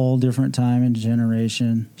from a whole different time and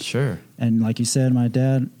generation. Sure. And like you said, my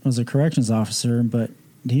dad was a corrections officer, but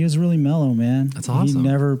he was really mellow, man. That's awesome. He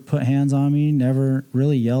never put hands on me, never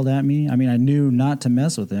really yelled at me. I mean, I knew not to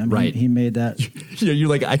mess with him. Right. He made that. Yeah, you're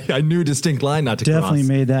like, I knew a distinct line not to definitely cross.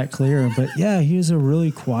 made that clear. But yeah, he was a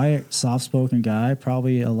really quiet, soft-spoken guy,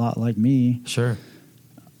 probably a lot like me. Sure.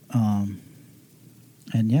 And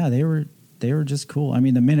yeah, they were just cool. I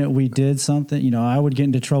mean, the minute we did something, you know, I would get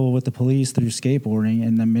into trouble with the police through skateboarding,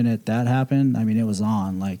 and the minute that happened, I mean, it was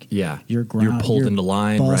on. Like, Yeah. you're pulled into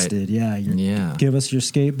line, busted. right? Yeah, give us your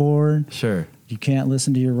skateboard. Sure. You can't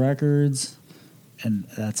listen to your records, and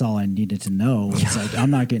that's all I needed to know. It's like I'm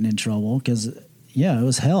not getting in trouble because, yeah, it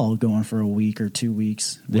was hell going for a week or 2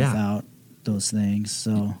 weeks without those things.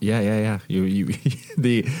 So Yeah. You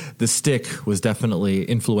the stick was definitely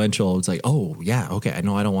influential. It's like, oh yeah, okay, I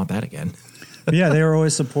know I don't want that again. yeah, they were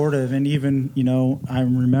always supportive. And even, you know, I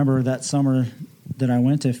remember that summer that I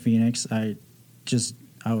went to Phoenix, I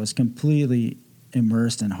was completely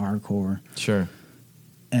immersed in hardcore. Sure.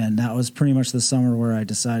 And that was pretty much the summer where I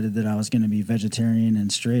decided that I was going to be vegetarian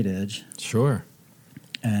and straight edge. Sure.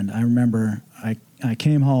 And I remember I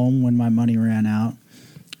came home when my money ran out,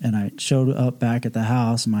 and I showed up back at the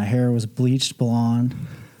house. My hair was bleached blonde.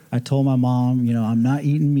 I told my mom, you know, I'm not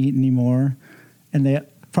eating meat anymore. And they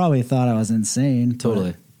probably thought I was insane.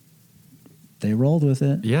 Totally. They rolled with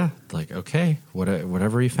it. Yeah. Like, okay,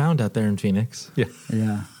 whatever he found out there in Phoenix. Yeah.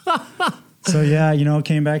 Yeah. So, yeah, you know,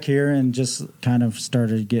 came back here and just kind of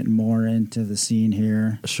started getting more into the scene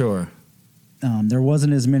here. Sure. There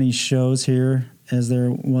wasn't as many shows here as there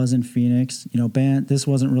was in Phoenix. You know, this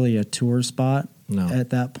wasn't really a tour spot at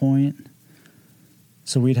that point.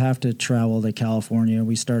 So we'd have to travel to California.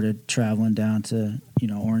 We started traveling down to, you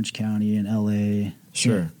know, Orange County and LA,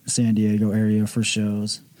 Sure. San Diego area for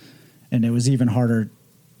shows. And it was even harder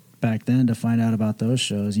back then to find out about those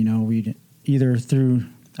shows. You know,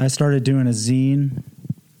 I started doing a zine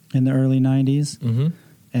in the early 90s. Mm-hmm.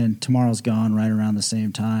 And Tomorrow's Gone right around the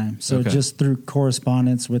same time. So just through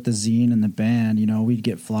correspondence with the zine and the band, you know, we'd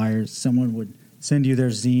get flyers. Someone would send you their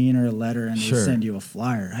zine or a letter, and they'd send you a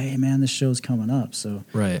flyer. Hey, man, this show's coming up. So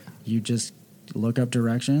you just look up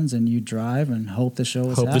directions and you drive and hope the show is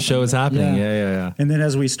happening. Hope the show is happening. Yeah. And then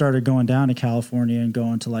as we started going down to California and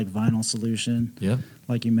going to like Vinyl Solution, Yep.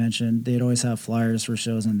 like you mentioned, they'd always have flyers for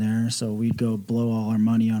shows in there. So we'd go blow all our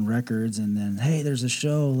money on records, and then, hey, there's a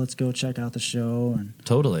show. Let's go check out the show. And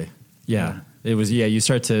Totally. Yeah. It was, you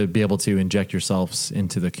start to be able to inject yourselves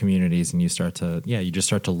into the communities, and you just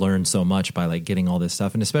start to learn so much by like getting all this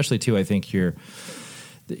stuff. And especially too, I think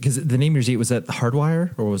because the name of your zine, was that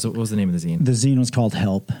Hardwire, or what was the name of the zine? The zine was called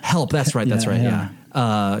Help. Help. That's right. Yeah.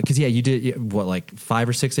 Cause you did what, like 5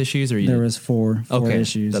 or 6 issues, or there was four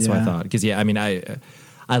issues. That's what I thought. Cause I mean,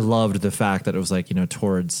 I loved the fact that it was like, you know,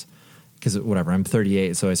 towards, because whatever, I'm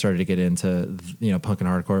 38, so I started to get into, you know, punk and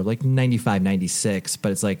hardcore like 95, 96,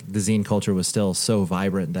 but it's like the zine culture was still so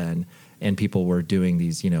vibrant then, and people were doing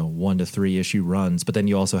these, you know, 1 to 3 issue runs. But then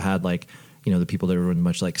you also had like, you know, the people that were in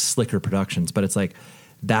much like slicker productions, but it's like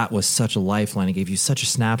that was such a lifeline. It gave you such a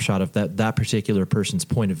snapshot of that particular person's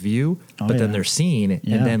point of view, then their scene,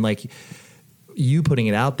 and then like you putting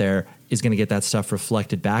it out there is going to get that stuff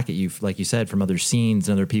reflected back at you, like you said, from other scenes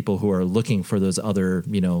and other people who are looking for those other,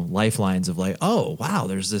 you know, lifelines of like, oh, wow,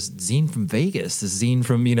 there's this zine from Vegas, this zine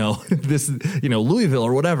from, you know, this, you know, Louisville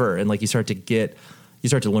or whatever. And like you start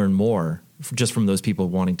to learn more just from those people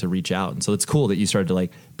wanting to reach out. And so it's cool that you started to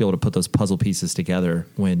like be able to put those puzzle pieces together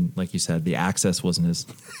when, like you said, the access wasn't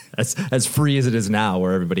as free as it is now,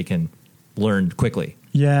 where everybody can learn quickly.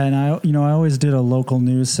 Yeah, and I always did a local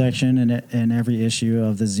news section in every issue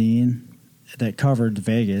of the zine that covered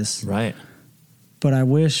Vegas. Right. But I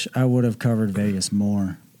wish I would have covered Vegas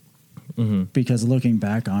more. Mm-hmm. Because looking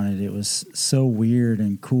back on it, it was so weird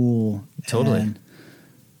and cool. Totally. And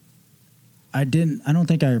I don't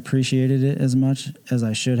think I appreciated it as much as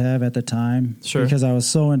I should have at the time. Sure. Because I was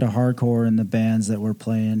so into hardcore and the bands that were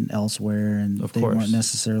playing elsewhere, and they weren't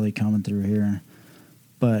necessarily coming through here.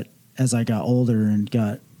 But as I got older and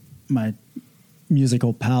got my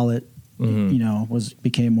musical palette, you know,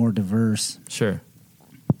 became more diverse. Sure.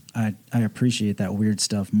 I appreciate that weird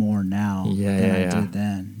stuff more now than I did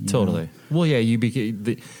then. Totally. Know? Well, yeah, you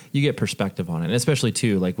get perspective on it, and especially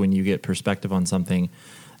too, like when you get perspective on something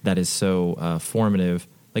that is so formative.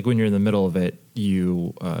 Like when you're in the middle of it,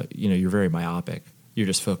 you're very myopic. you're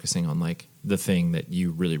just focusing on like the thing that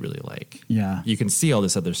you really, really like. Yeah. You can see all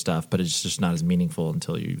this other stuff, but it's just not as meaningful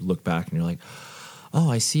until you look back and you're like, oh,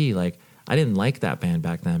 I see. Like, I didn't like that band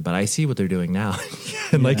back then, but I see what they're doing now.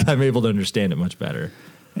 And like, I'm able to understand it much better.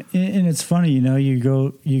 And it's funny, you know, you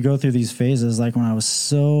go through these phases. Like when I was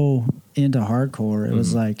so into hardcore, it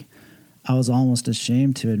was like I was almost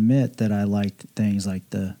ashamed to admit that I liked things like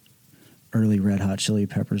the early Red Hot Chili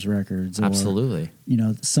Peppers records. Or, Absolutely. You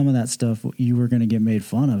know, some of that stuff you were going to get made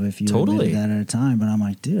fun of if you admitted that at a time. But I'm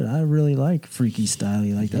like, dude, I really like Freaky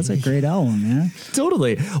Styley. Like, that's a great album, man.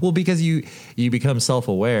 Totally. Well, because you become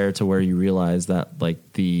self-aware to where you realize that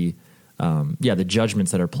like the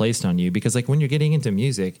judgments that are placed on you, because like when you're getting into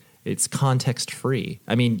music, it's context free.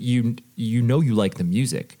 I mean, you know you like the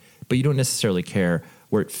music, but you don't necessarily care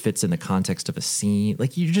where it fits in the context of a scene.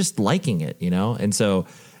 Like you're just liking it, you know? And so,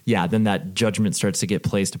 yeah, then that judgment starts to get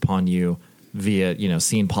placed upon you via, you know,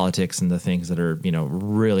 scene politics and the things that are, you know,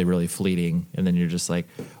 really, really fleeting. And then you're just like,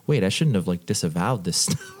 wait, I shouldn't have like disavowed this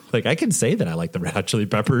stuff. Like I can say that I like the Red Hot Chili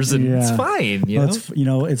Peppers and it's fine. You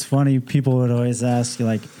know? It's funny. People would always ask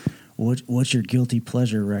like, what's your guilty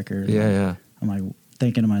pleasure record? Yeah. I'm like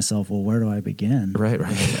thinking to myself, well, where do I begin? Right.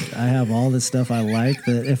 Like, I have all this stuff I like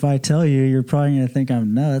that if I tell you, you're probably going to think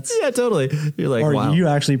I'm nuts. Yeah, totally. You're like, or wow. you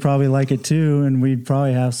actually probably like it too, and we'd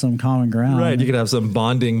probably have some common ground. Right. You could have some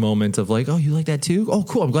bonding moment of like, oh, you like that too? Oh,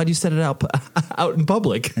 cool. I'm glad you said it out in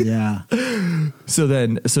public. Yeah. So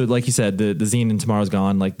like you said, the zine and Tomorrow's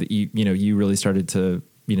Gone, like you really started to,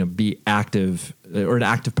 you know, be active or an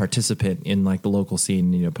active participant in like the local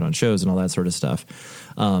scene, you know, put on shows and all that sort of stuff.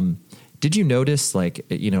 Did you notice, like,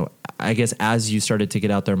 you know, I guess as you started to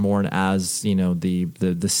get out there more and as, you know,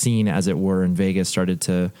 the scene, as it were, in Vegas started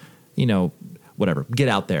to, you know, whatever, get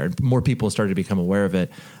out there and more people started to become aware of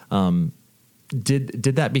it. Did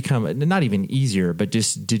that become not even easier, but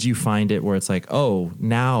just did you find it where it's like, oh,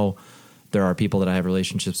 now there are people that I have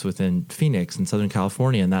relationships with in Phoenix and Southern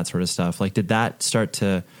California and that sort of stuff? Like, did that start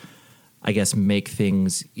to, I guess, make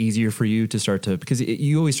things easier for you to start to, because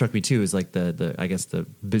you always struck me too as like the I guess the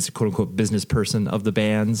quote unquote business person of the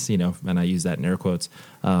bands, you know, and I use that in air quotes,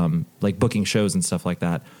 like booking shows and stuff like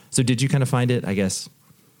that. So did you kind of find it, I guess,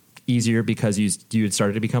 easier because you had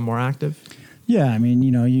started to become more active? Yeah, I mean,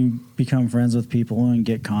 you know, you become friends with people and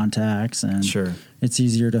get contacts, and sure, it's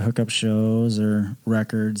easier to hook up shows or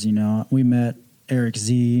records. You know, we met Eric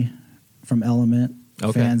Z from Element,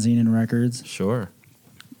 Fanzine and Records. Sure.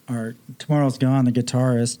 Our Tomorrow's Gone, the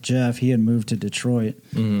guitarist Jeff, he had moved to Detroit,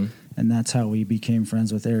 and that's how we became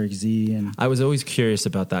friends with Eric Z. And I was always curious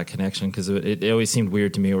about that connection because it always seemed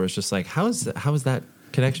weird to me, where it's just like, how is that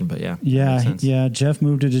connection? But yeah. Jeff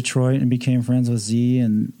moved to Detroit and became friends with Z,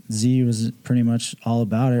 and Z was pretty much all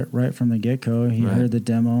about it right from the get go. He heard the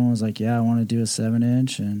demo and was like, "Yeah, I want to do a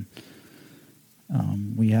 7-inch," and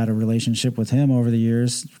we had a relationship with him over the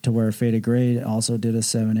years to where Faded Gray also did a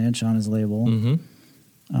 7-inch on his label.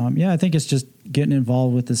 I think it's just getting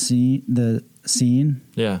involved with the scene.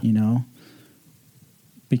 Yeah, you know,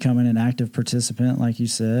 becoming an active participant, like you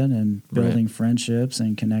said, and building friendships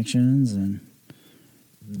and connections, and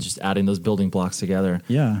just adding those building blocks together.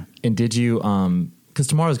 Yeah. And did you, because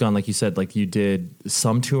Tomorrow's Gone, like you said, like you did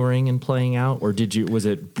some touring and playing out, or was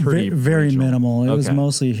it pretty very regional? minimal? It was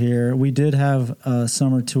mostly here. We did have a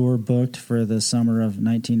summer tour booked for the summer of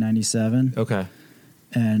 1997. Okay.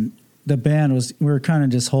 And the band we were kind of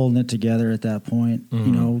just holding it together at that point. You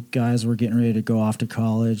know, guys were getting ready to go off to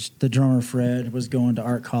college. The drummer Fred was going to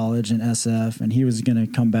art college in SF, and he was going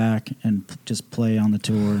to come back and just play on the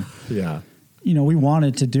tour. Yeah. You know, we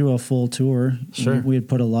wanted to do a full tour. Sure. We had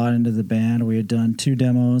put a lot into the band. We had done 2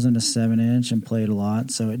 demos and a 7-inch and played a lot.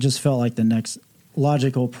 So it just felt like the next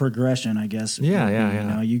logical progression, I guess. Yeah. You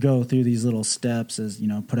know, you go through these little steps as, you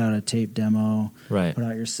know, put out a tape demo, right, put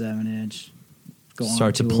out your 7-inch,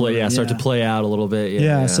 start to play out a little bit.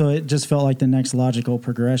 Yeah. So it just felt like the next logical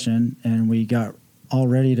progression, and we got all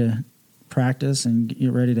ready to practice and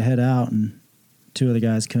get ready to head out, and 2 of the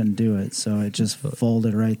guys couldn't do it, so it just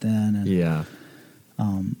folded right then.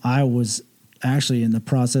 And I was actually in the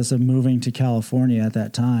process of moving to California at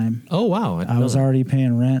that time. Oh wow! I was already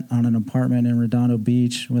paying rent on an apartment in Redondo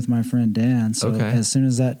Beach with my friend Dan. So as soon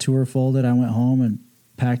as that tour folded, I went home and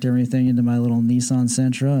packed everything into my little Nissan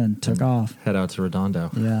Sentra and took off. Head out to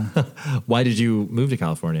Redondo. Yeah. Why did you move to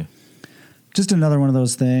California? Just another one of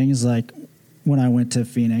those things. Like when I went to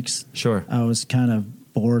Phoenix, sure, I was kind of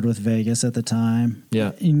bored with Vegas at the time.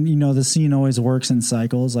 Yeah. And, you know, the scene always works in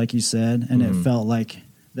cycles, like you said, and it felt like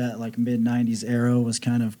that like mid-90s era was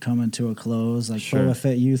kind of coming to a close. Like Boba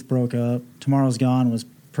Fett Youth broke up. Tomorrow's Gone was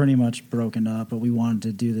pretty much broken up, but we wanted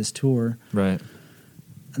to do this tour. Right.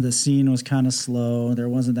 the scene was kind of slow. There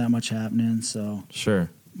wasn't that much happening. So Sure.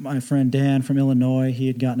 my friend Dan from Illinois, he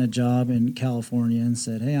had gotten a job in California and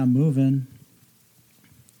said, "Hey, I'm moving.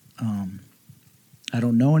 I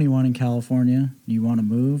don't know anyone in California. You want to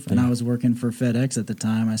move?" And I was working for FedEx at the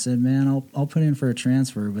time. I said, "Man, I'll put in for a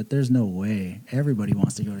transfer, but there's no way. Everybody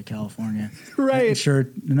wants to go to California." Right. And sure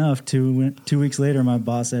enough, 2 weeks later, my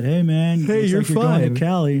boss said, "Hey, man, Hey, looks you're like you're going fine." to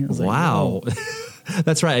Cali." I was like, Wow. "Whoa."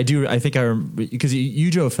 That's right. I think I remember because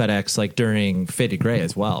you drove FedEx like during Faded Gray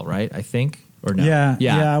as well, right? I think or no? Yeah.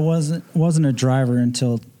 I wasn't a driver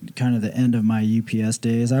until kind of the end of my UPS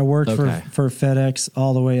days. I worked Okay. for FedEx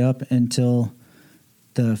all the way up until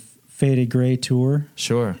the Faded Gray tour.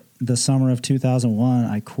 Sure. The summer of 2001,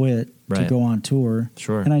 I quit to Right. go on tour.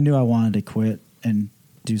 Sure. And I knew I wanted to quit and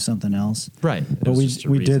do something else. Right. It But was we just a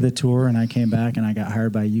did reason. the tour, and I came back, and I got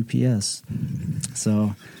hired by UPS.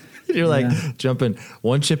 So You're like Yeah. jumping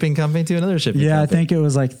one shipping company to another shipping yeah, I company. think it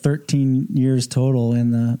was like 13 years total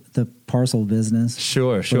in the parcel business.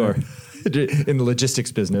 Sure. In the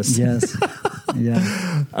logistics business. Yes.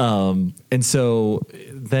 Yeah. And so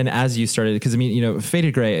then as you started, because I mean, you know,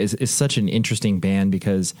 Faded Gray is such an interesting band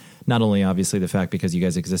because not only obviously the fact because you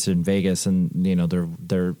guys existed in Vegas and, you know,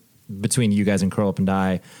 they're between you guys and Curl Up and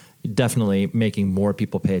Die, definitely making more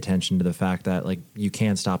people pay attention to the fact that like you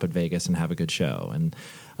can stop at Vegas and have a good show.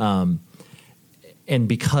 And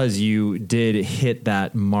because you did hit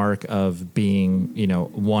that mark of being, you know,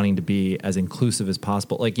 wanting to be as inclusive as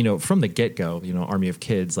possible, like, you know, from the get-go, you know, Army of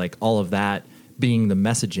Kids, like all of that being the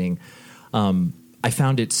messaging, I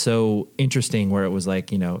found it so interesting where it was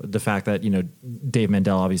like, you know, the fact that, you know, Dave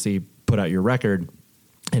Mandel obviously put out your record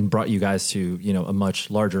and brought you guys to, you know, a much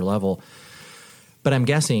larger level. But I'm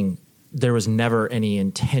guessing there was never any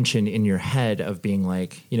intention in your head of being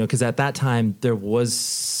like, you know, because at that time there was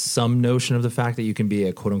some notion of the fact that you can be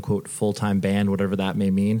a quote unquote full-time band, whatever that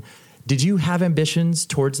may mean. Did you have ambitions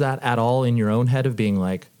towards that at all in your own head of being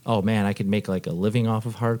like, oh man, I could make like a living off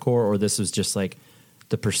of hardcore? Or this was just like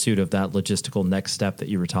the pursuit of that logistical next step that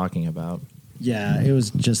you were talking about? Yeah, it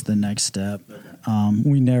was just the next step.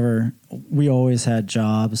 We always had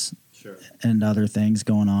jobs and other things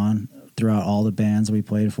going on throughout all the bands we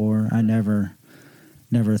played for. I never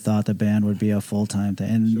thought the band would be a full-time thing.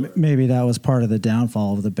 And maybe that was part of the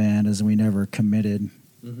downfall of the band is we never committed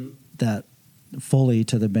that fully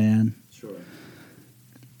to the band. Sure.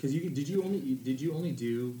 Because did you only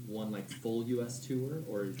do one like full U.S. tour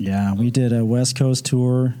or? Yeah, we did a West Coast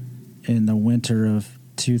tour in the winter of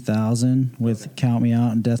 2000 with Count Me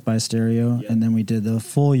Out and Death by Stereo, and then we did the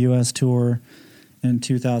full U.S. tour in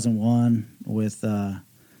 2001 with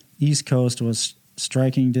East Coast was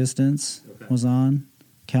Striking Distance was on,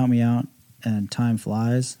 Count Me Out and Time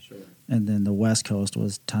Flies, and then the West Coast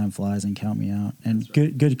was Time Flies and Count Me Out. And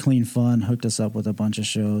Good Clean Fun hooked us up with a bunch of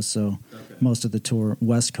shows, so most of the tour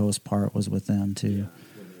West Coast part was with them too. Yeah,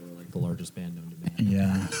 when they were like the largest band known to man.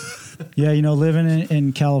 Yeah. Yeah, you know, living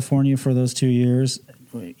in California for those 2 years,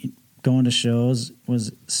 going to shows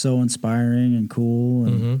was so inspiring and cool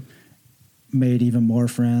and made even more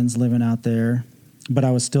friends living out there. But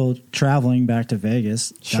I was still traveling back to Vegas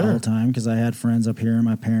the whole time because I had friends up here and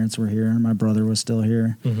my parents were here and my brother was still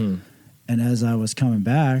here. And as I was coming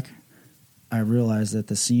back, I realized that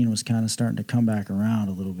the scene was kind of starting to come back around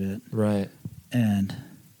a little bit. Right. And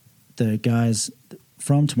the guys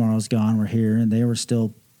from Tomorrow's Gone were here and they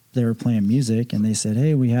were playing music and they said,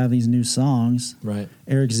 "Hey, we have these new songs. Right.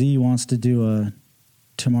 Eric Z wants to do a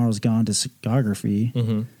Tomorrow's Gone discography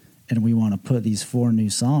and we want to put these 4 new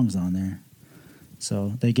songs on there."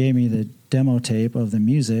 So they gave me the demo tape of the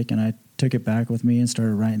music and I took it back with me and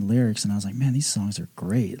started writing lyrics and I was like, man, these songs are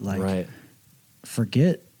great. Like,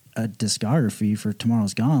 forget a discography for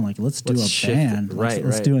Tomorrow's Gone. Like, let's do a band.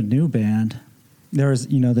 Let's do a new band. There was,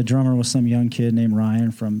 you know, the drummer was some young kid named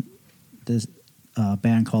Ryan from this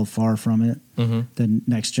band called Far From It, the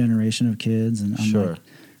next generation of kids. And I'm like,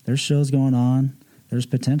 there's shows going on. There's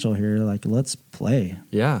potential here. Like, let's play.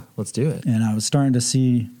 Yeah, let's do it. And I was starting to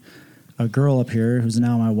see a girl up here who's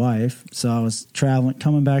now my wife. So I was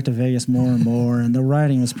coming back to Vegas more and more, and the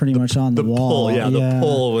writing was pretty much on the wall. The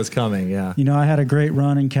pull was coming, You know, I had a great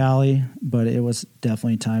run in Cali, but it was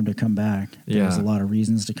definitely time to come back. There was a lot of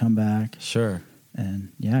reasons to come back. Sure.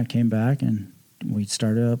 And I came back, and we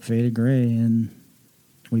started up Faded Gray, and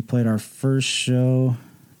we played our first show.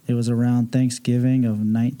 It was around Thanksgiving of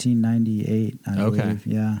 1998, I believe.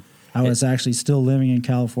 Yeah. I was actually still living in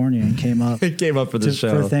California and came up. Came up for the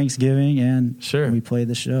show for Thanksgiving, and we played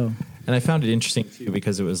the show. And I found it interesting too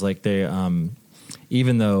because it was like they,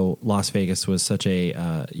 even though Las Vegas was such a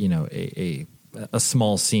a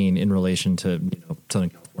small scene in relation to Southern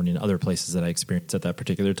California and other places that I experienced at that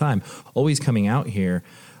particular time, always coming out here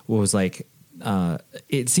was like,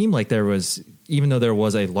 it seemed like there was, even though there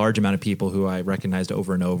was a large amount of people who I recognized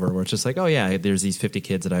over and over, where it's just like, oh yeah, there's these 50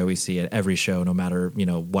 kids that I always see at every show, no matter, you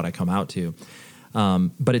know, what I come out to.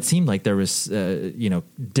 But it seemed like there was, you know,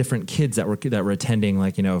 different kids that were attending,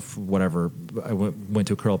 like, you know, whatever. I went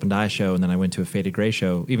to a Curl Up and Die show, and then I went to a Faded Gray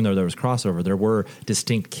show. Even though there was crossover, there were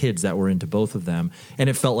distinct kids that were into both of them, and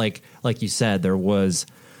it felt like you said, there was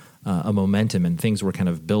a momentum, and things were kind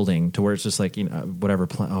of building to where it's just like, you know, whatever.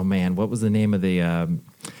 Oh man, what was the name of the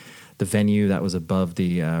venue that was above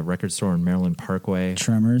the record store in Maryland Parkway?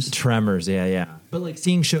 Tremors, yeah. But like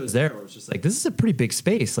seeing shows there, it was just like, this is a pretty big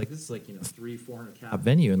space. Like this is like, you know, 300-400 cap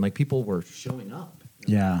venue, and like people were showing up.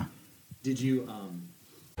 Yeah. Did you?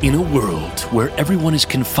 In a world where everyone is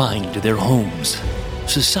confined to their homes,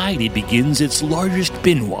 society begins its largest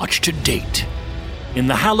binge watch to date. In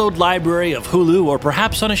the hallowed library of Hulu, or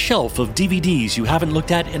perhaps on a shelf of DVDs you haven't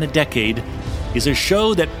looked at in a decade, is a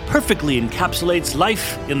show that perfectly encapsulates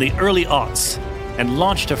life in the early aughts and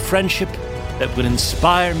launched a friendship that would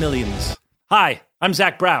inspire millions. Hi, I'm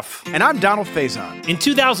Zach Braff. And I'm Donald Faison. In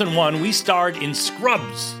 2001, we starred in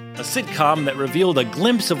Scrubs, a sitcom that revealed a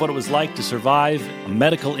glimpse of what it was like to survive a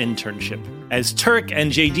medical internship. As Turk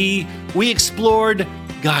and JD, we explored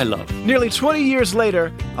guy love. Nearly 20 years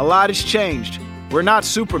later, a lot has changed. We're not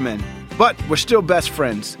Supermen, but we're still best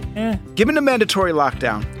friends. Given the mandatory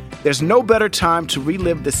lockdown, there's no better time to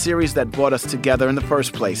relive the series that brought us together in the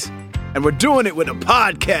first place. And we're doing it with a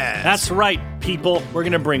podcast. That's right, people. We're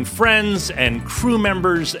going to bring friends and crew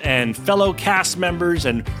members and fellow cast members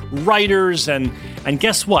and writers. And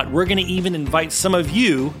guess what? We're going to even invite some of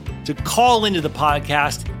you to call into the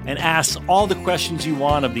podcast and ask all the questions you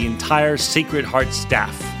want of the entire Sacred Heart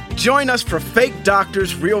staff. Join us for Fake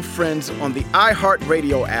Doctors, Real Friends on the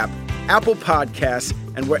iHeartRadio app, Apple Podcasts,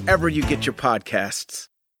 and wherever you get your podcasts.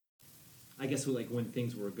 I guess like when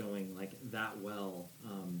things were going like that well,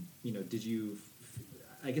 you know, did you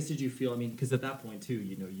feel, I mean, because at that point too,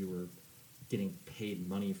 you know, you were getting paid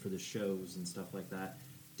money for the shows and stuff like that.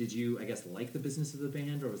 Did you, I guess, like the business of the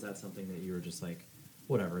band, or was that something that you were just like,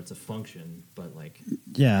 whatever, it's a function, but like...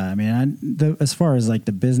 Yeah, I mean, as far as like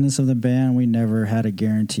the business of the band, we never had a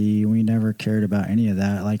guarantee. We never cared about any of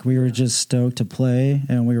that. Like we were just stoked to play,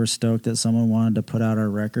 and we were stoked that someone wanted to put out our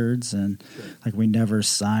records, and like we never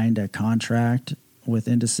signed a contract with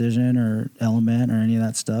Indecision or Element or any of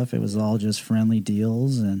that stuff. It was all just friendly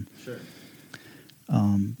deals. And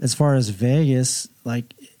as far as Vegas,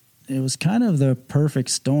 like it was kind of the perfect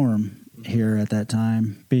storm here at that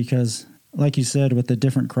time, because like you said, with the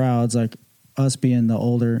different crowds, like us being the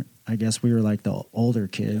older, I guess we were like the older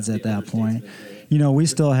kids at that point. You know, we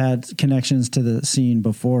still had connections to the scene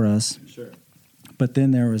before us. Sure. But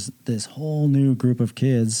then there was this whole new group of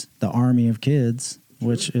kids, the army of kids,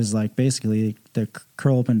 which is like basically the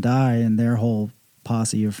Curl Up and Die and their whole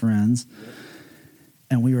posse of friends.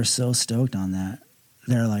 And we were so stoked on that.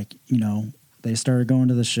 They're like, you know, they started going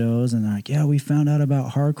to the shows, and they're like, yeah, we found out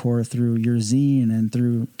about hardcore through your zine and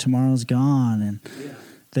through Tomorrow's Gone. And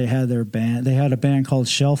they had their band. They had a band called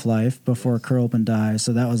Shelf Life before Curl Up and Die,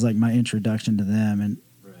 so that was like my introduction to them. And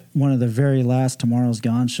one of the very last Tomorrow's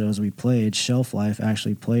Gone shows we played, Shelf Life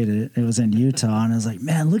actually played it. It was in Utah, and I was like,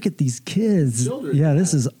 man, look at these kids. Yeah,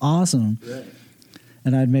 this is awesome. Right.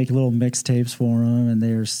 And I'd make little mixtapes for them, and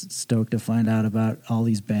they were stoked to find out about all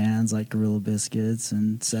these bands like Gorilla Biscuits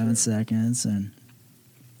and 7 Seconds.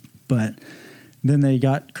 But then they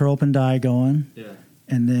got Curl Up and Die going,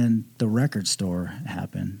 and then the record store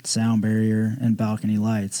happened, Sound Barrier and Balcony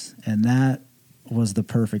Lights, and that was the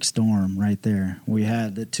perfect storm right there. We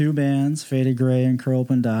had the two bands, Faded Gray and Curl Up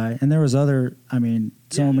and Die, and there was other, I mean,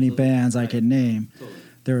 so many bands I could name. Totally.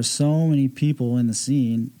 There were so many people in the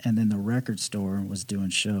scene, and then the record store was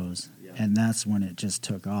doing shows, and that's when it just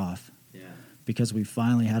took off. Because we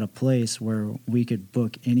finally had a place where we could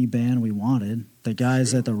book any band we wanted. The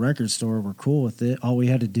guys at the record store were cool with it. All we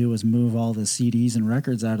had to do was move all the CDs and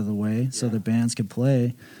records out of the way so the bands could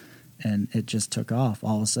play, and it just took off.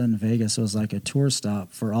 All of a sudden, Vegas was like a tour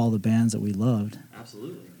stop for all the bands that we loved.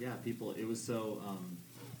 Absolutely, yeah. People, it was so...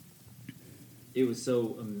 It was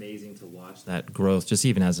so amazing to watch that growth, just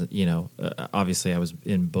even as, you know, obviously I was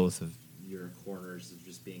in both of your corners of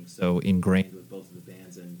just being so ingrained with both of the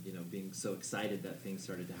bands and, you know, being so excited that things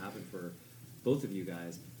started to happen for both of you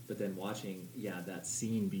guys. But then watching, that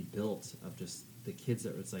scene be built of just the kids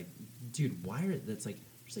that it's like, dude, that's like,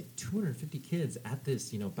 there's like 250 kids at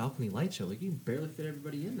this, you know, Balcony Light show. Like, you can barely fit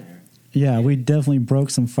everybody in there. Yeah, we definitely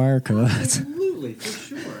broke some fire codes. Absolutely,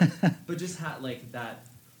 for sure. But just had like that...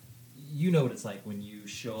 you know what it's like when you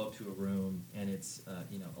show up to a room and it's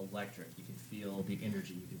electric. You can feel the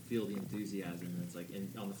energy, you can feel the enthusiasm. And it's like,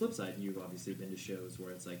 and on the flip side, you've obviously been to shows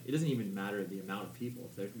where it's like it doesn't even matter the amount of people.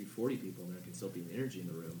 If there can be 40 people, and there can still be an energy in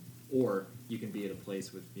the room. Or you can be at a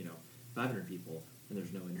place with 500 people and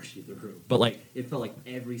there's no energy in the room. But like it felt like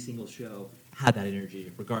every single show had that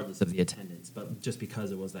energy, regardless of the attendance. But just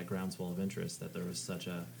because it was that groundswell of interest, that there was such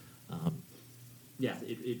a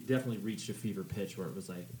it definitely reached a fever pitch where it was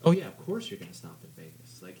like, oh yeah, of course you're going to stop in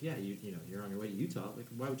Vegas. Like, yeah, you're on your way to Utah. Like,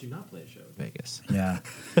 why would you not play a show in Vegas? Yeah.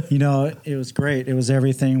 It was great. It was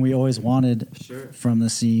everything we always wanted from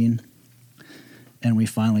the scene, and we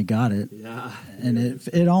finally got it. Yeah. And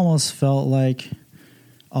it almost felt like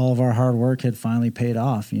all of our hard work had finally paid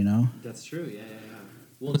off, That's true. Yeah.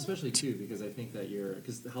 Well, especially too, because I think that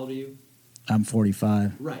because how old are you? I'm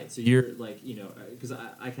 45. Right. So you're like, because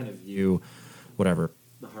I kind of view whatever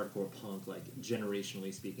the hardcore punk, like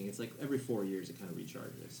generationally speaking, it's like every 4 years it kind of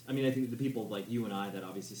recharges. I mean, I think the people like you and I that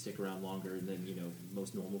obviously stick around longer than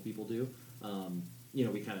most normal people do.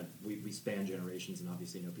 We span generations and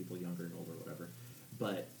obviously know people younger and older, or whatever.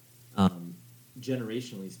 But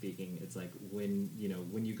generationally speaking, it's like when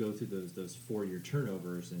you go through those 4-year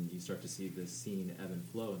turnovers and you start to see this scene ebb and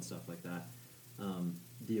flow and stuff like that.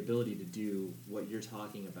 The ability to do what you're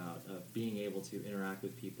talking about, of being able to interact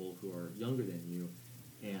with people who are younger than you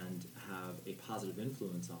and have a positive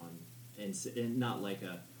influence on, and not like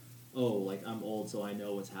I'm old so I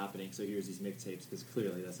know what's happening, so here's these mixtapes, because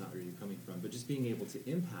clearly that's not where you're coming from, but just being able to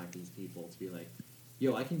impact these people, to be like,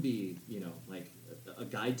 yo, I can be, like a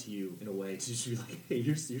guide to you in a way, to just be like, hey,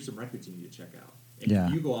 here's some records you need to check out.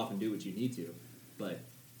 And you go off and do what you need to, but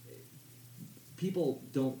people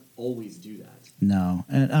don't always do that. No,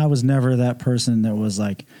 and I was never that person that was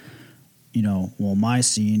like, my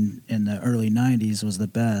scene in the early 90s was the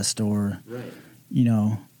best, or, right.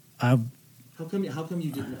 How come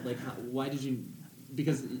you didn't, like, why did you,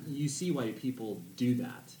 because you see why people do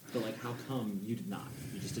that, but like, how come you did not?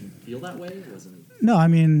 You just didn't feel that way? It wasn't. No, I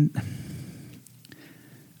mean,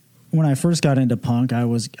 when I first got into punk,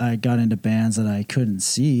 I got into bands that I couldn't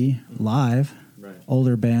see live. Right.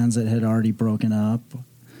 Older bands that had already broken up,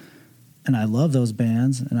 and I love those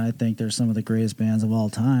bands, and I think they're some of the greatest bands of all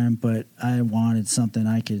time, but I wanted something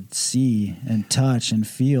I could see and touch and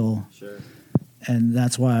feel. Sure. And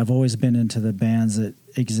that's why I've always been into the bands that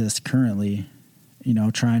exist currently,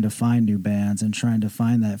 trying to find new bands and trying to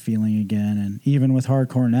find that feeling again. And even with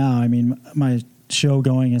hardcore now, I mean, my show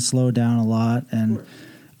going has slowed down a lot, and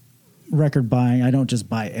record buying, I don't just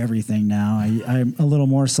buy everything now. I'm a little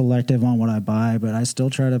more selective on what I buy, but I still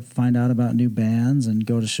try to find out about new bands and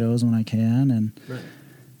go to shows when I can.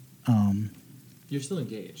 And you're still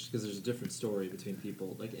engaged, because there's a different story between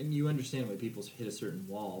people. Like, and you understand why people hit a certain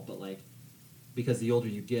wall, but like, because the older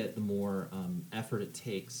you get, the more effort it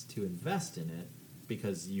takes to invest in it,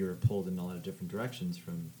 because you're pulled in a lot of different directions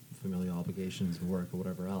from familial obligations and work or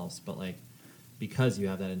whatever else. But like, because you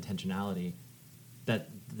have that intentionality,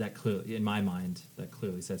 that clearly, in my mind, that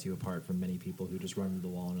clearly sets you apart from many people who just run into the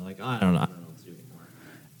wall and are like, I don't know what to do anymore.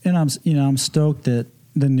 And I'm stoked that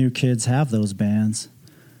the new kids have those bands.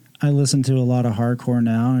 I listen to a lot of hardcore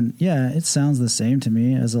now, and it sounds the same to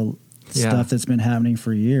me as stuff that's been happening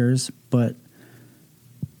for years, but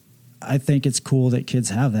I think it's cool that kids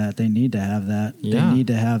have that. They need to have that. Yeah. They need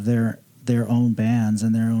to have their own bands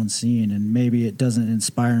and their own scene, and maybe it doesn't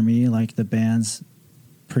inspire me like the bands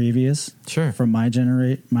previous from my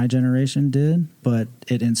generation did, but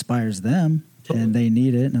it inspires them. Totally. And they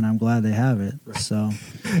need it, and I'm glad they have it. Right. So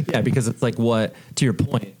because it's like, what, to your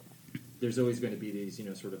point, there's always going to be these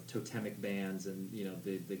sort of totemic bands and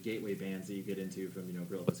the gateway bands that you get into from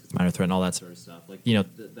Gorilla Biscuits, Minor Threat, and all that sort of stuff, like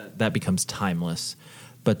that becomes timeless.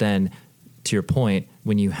 But then, to your point,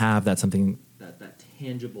 when you have that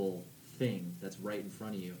tangible thing that's right in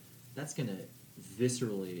front of you, that's going to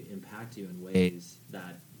viscerally impact you in ways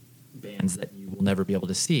that bands that you will never be able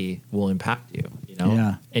to see will impact you.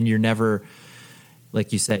 Yeah. And you're never,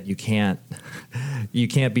 like you said, you can't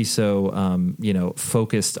be so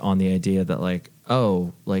focused on the idea that like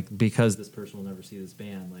because this person will never see this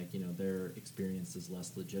band, like their experience is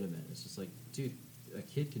less legitimate. It's just like, dude, a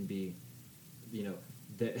kid can be,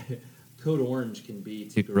 that Code Orange can be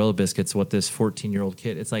to Gorilla Biscuits what this 14-year-old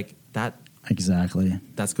kid. It's like that. Exactly.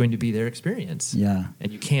 That's going to be their experience. Yeah.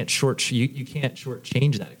 And you can't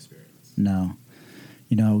shortchange that experience. No.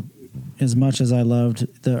 As much as I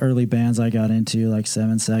loved the early bands I got into, like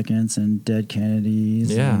 7 Seconds and Dead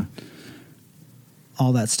Kennedys, and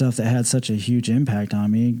all that stuff that had such a huge impact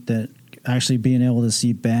on me, that actually being able to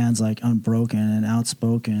see bands like Unbroken and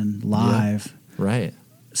Outspoken live, right,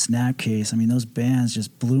 Snapcase. I mean, those bands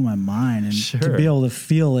just blew my mind, and Sure. to be able to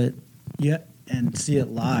feel it, and see it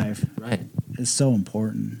live, Right. is so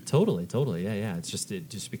important. Totally. Yeah. It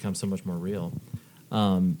just becomes so much more real.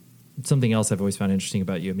 Something else I've always found interesting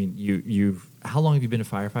about you. I mean, you've how long have you been a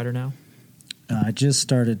firefighter now? I just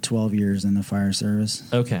started 12 years in the fire service.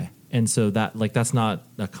 Okay. And so that's not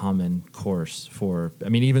a common course for, I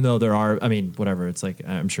mean, even though there are, I mean, whatever, it's like,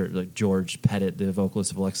 I'm sure like George Pettit, the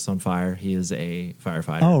vocalist of Alexis on Fire, he is a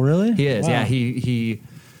firefighter. Oh, really? He is. Wow. Yeah. He,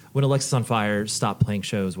 when Alexis on Fire stopped playing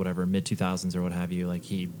shows, whatever, mid 2000s or what have you, like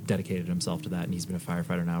he dedicated himself to that, and he's been a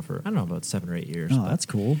firefighter now for, I don't know, about 7 or 8 years. Oh, that's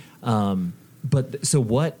cool. But so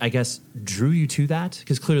what, I guess, drew you to that?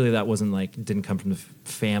 Because clearly that wasn't like, didn't come from the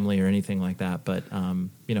family or anything like that. But,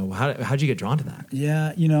 how'd you get drawn to that?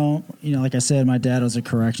 Yeah, like I said, my dad was a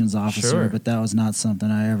corrections officer, Sure. but that was not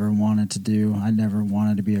something I ever wanted to do. I never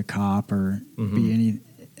wanted to be a cop or be any.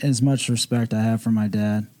 As much respect I have for my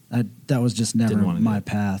dad, that was just never Didn't wanna do my it.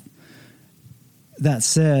 path. That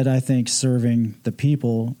said, I think serving the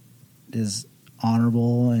people is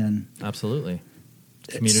honorable and Absolutely.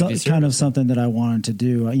 it's kind of service. something that I wanted to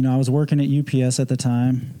do. I was working at UPS at the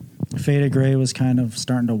time. Fade of Gray was kind of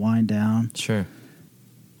starting to wind down. Sure.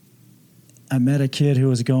 I met a kid who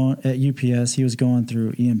was going at UPS. He was going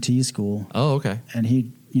through EMT school, Oh, okay. and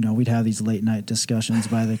we'd have these late night discussions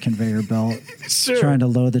by the conveyor belt, trying to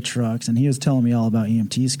load the trucks. And he was telling me all about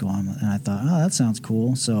EMT school, and I thought, oh, that sounds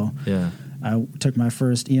cool. So Yeah. I took my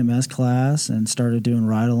first EMS class and started doing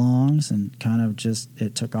ride-alongs, and kind of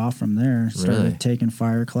it took off from there. Started Really? taking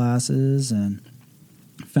fire classes and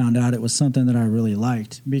found out it was something that I really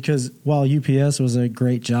liked, because while UPS was a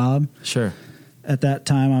great job, Sure. at that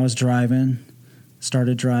time I was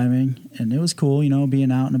started driving, and it was cool,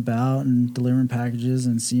 being out and about and delivering packages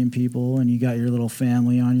and seeing people, and you got your little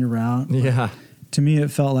family on your route. Yeah. To me, it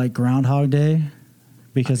felt like Groundhog Day,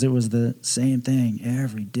 because it was the same thing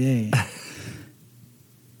every day.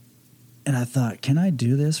 And I thought, can I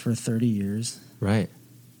do this for 30 years? Right.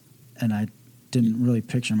 And I didn't really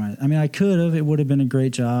picture I could have. It would have been a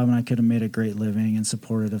great job, and I could have made a great living and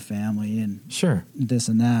supported a family and Sure. this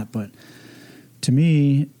and that. But to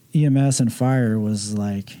me, EMS and fire was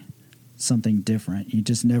like something different. You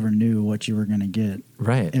just never knew what you were going to get.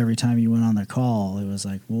 Right. Every time you went on the call, it was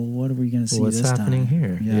like, well, what are we going to see What's this happening time?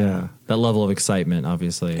 here? Yeah. That level of excitement,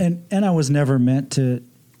 obviously. And I was never meant to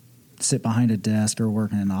sit behind a desk or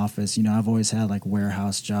work in an office. I've always had like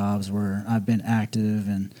warehouse jobs where I've been active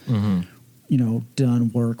and,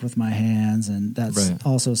 done work with my hands. And that's Right.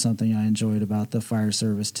 also something I enjoyed about the fire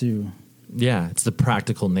service too. Yeah, it's the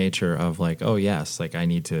practical nature of like, oh yes, like I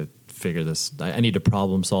need to figure this. I need to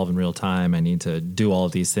problem solve in real time. I need to do all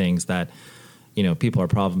of these things that, people are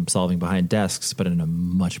problem solving behind desks, but in a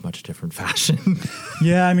much, much different fashion.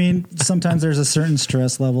 Yeah, sometimes there's a certain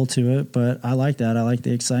stress level to it, but I like that. I like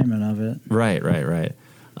the excitement of it. Right.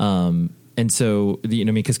 And so,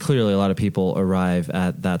 because clearly a lot of people arrive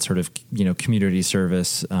at that sort of, community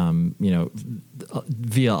service,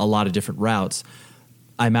 via a lot of different routes.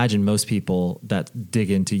 I imagine most people that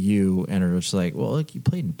dig into you and are just like, well, like you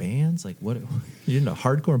played in bands, like what, you into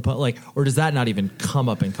hardcore and punk, like, or does that not even come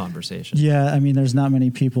up in conversation? Yeah, there's not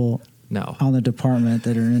many people No. on the department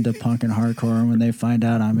that are into punk and hardcore. And when they find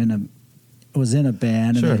out was in a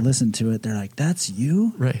band Sure. and they listen to it, they're like, that's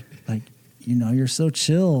you? Right. Like, you're so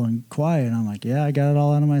chill and quiet. And I'm like, yeah, I got it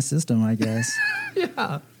all out of my system, I guess.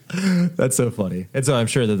 That's so funny. And so I'm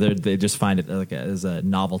sure that they just find it like as a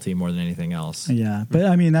novelty more than anything else. Yeah.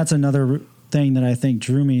 But that's another thing that I think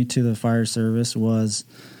drew me to the fire service was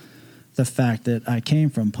the fact that I came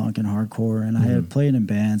from punk and hardcore, and I had played in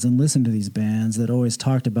bands and listened to these bands that always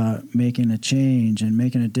talked about making a change and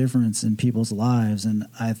making a difference in people's lives. And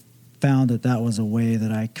I found that was a way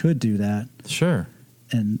that I could do that Sure.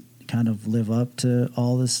 and kind of live up to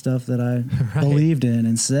all this stuff that I believed in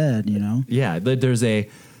and said, Yeah, there's a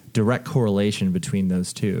direct correlation between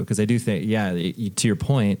those two, because I do think, to your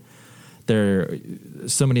point, there are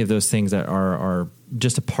so many of those things that are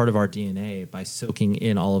just a part of our DNA by soaking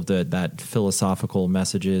in all of that philosophical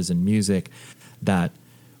messages and music, that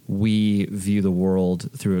we view the world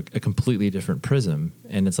through a completely different prism.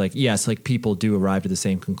 And it's like, yes, like people do arrive to the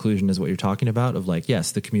same conclusion as what you're talking about of like,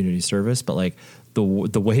 yes, the community service, but like the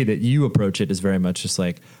way that you approach it is very much just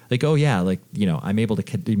like, oh yeah, like, I'm able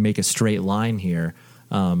to make a straight line here.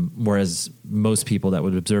 Whereas most people that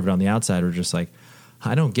would observe it on the outside are just like,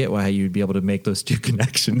 I don't get why you'd be able to make those two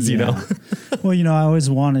connections, you know? Well, I always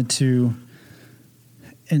wanted to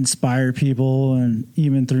inspire people, and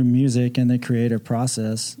even through music and the creative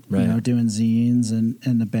process, Right. doing zines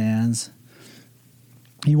and the bands.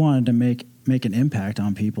 You wanted to make make an impact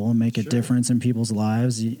on people and make a difference in people's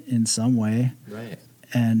lives in some way. Right.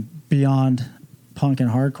 And beyond punk and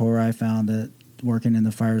hardcore, I found that working in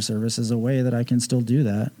the fire service is a way that I can still do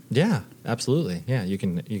that. Yeah, absolutely. Yeah, you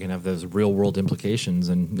can have those real world implications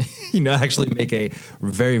and actually make a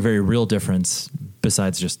very, very real difference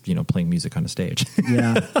besides just playing music on a stage.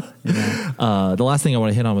 Yeah. The last thing I want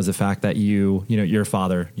to hit on was the fact that you're a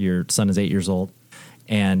father, your son is 8 years old,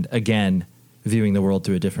 and again, viewing the world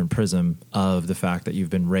through a different prism of the fact that you've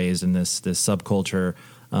been raised in this subculture.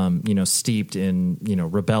 Steeped in,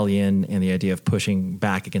 rebellion and the idea of pushing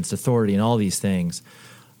back against authority and all these things.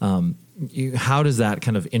 How does that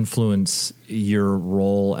kind of influence your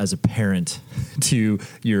role as a parent to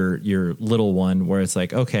your little one, where it's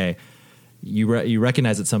like, okay, you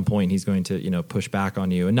recognize at some point he's going to, push back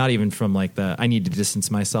on you, and not even from like I need to distance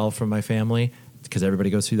myself from my family, because everybody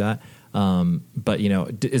goes through that. But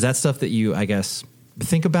is that stuff that you, I guess,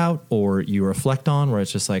 think about or you reflect on, where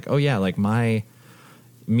it's just like, oh yeah, like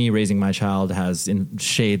me raising my child has in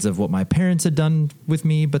shades of what my parents had done with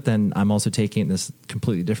me, but then I'm also taking it in this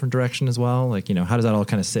completely different direction as well. Like, how does that all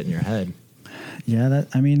kind of sit in your head? Yeah,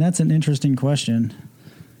 that's an interesting question.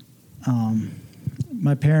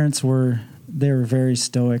 My parents were very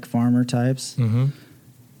stoic farmer types. Mm-hmm.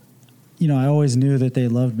 I always knew that they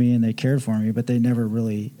loved me and they cared for me, but they never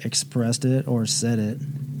really expressed it or said it.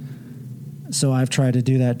 So I've tried to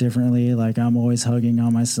do that differently. Like, I'm always hugging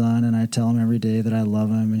on my son, and I tell him every day that I love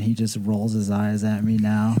him, and he just rolls his eyes at me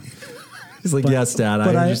now. He's like, yes, Dad,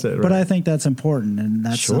 I understand. Right. But I think that's important, and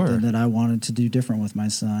that's something that I wanted to do different with my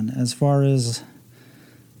son. As far as,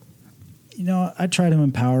 I try to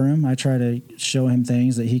empower him. I try to show him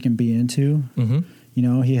things that he can be into.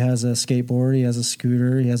 Mm-hmm. He has a skateboard, he has a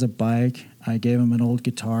scooter, he has a bike. I gave him an old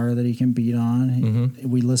guitar that he can beat on.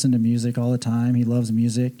 We listen to music all the time. He loves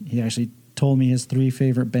music. He actually told me his 3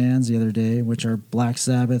 favorite bands the other day, which are Black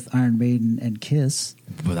Sabbath, Iron Maiden, and Kiss.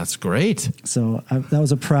 Well, that's great. So that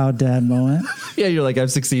was a proud dad moment. Yeah, you're like,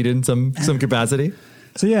 I've succeeded in some capacity.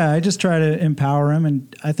 So yeah, I just try to empower him,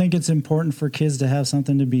 and I think it's important for kids to have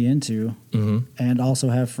something to be into, and also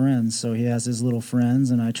have friends. So he has his little friends,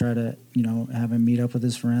 and I try to have him meet up with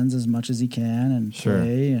his friends as much as he can and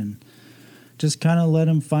play, and just kind of let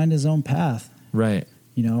him find his own path. Right.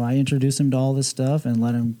 I introduce him to all this stuff and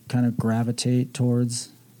let him kind of gravitate towards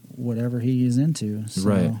whatever he is into. So,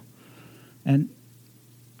 right. And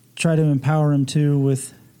try to empower him too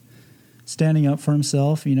with standing up for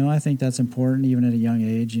himself. I think that's important even at a young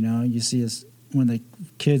age. You see us when the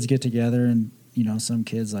kids get together and, some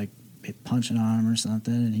kids like punching on him or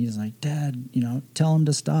something, and he's like, Dad, tell him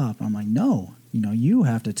to stop. I'm like, no, you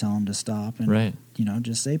have to tell him to stop. And, right.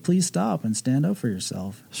 Just say, please stop and stand up for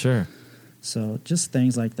yourself. Sure. So just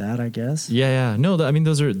things like that, I guess. Yeah. No,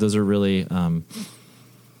 those are really,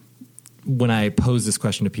 when I pose this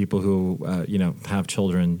question to people who, have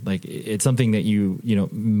children, like it's something that you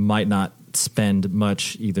might not spend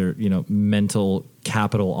much either, mental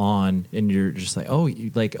capital on, and you're just like,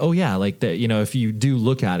 if you do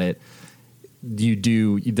look at it,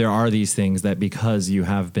 there are these things that because you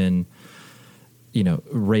have been,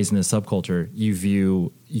 raised in a subculture, you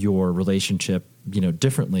view your relationship,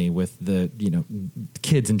 differently with the,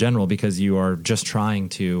 kids in general, because you are just trying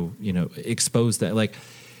to, expose that. Like,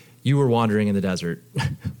 you were wandering in the desert,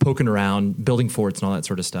 poking around, building forts and all that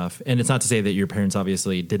sort of stuff. And it's not to say that your parents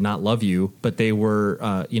obviously did not love you, but they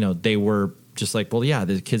were, they were just like, well, yeah,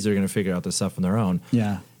 the kids are going to figure out this stuff on their own.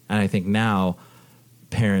 Yeah. And I think now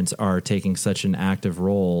parents are taking such an active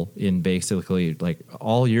role in basically like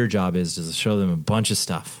all your job is to show them a bunch of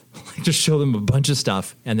stuff, just show them a bunch of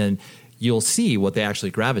stuff. And then you'll see what they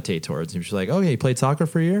actually gravitate towards. You're just like, oh yeah, you played soccer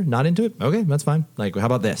for a year, not into it. Okay, that's fine. Like, how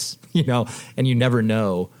about this? And you never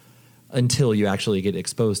know until you actually get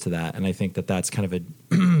exposed to that. And I think that that's kind of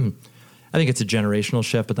I think it's a generational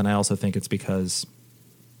shift, but then I also think it's because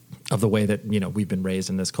of the way that, we've been raised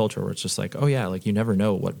in this culture where it's just like, oh yeah, like you never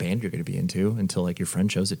know what band you're going to be into until like your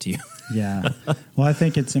friend shows it to you. Yeah. Well, I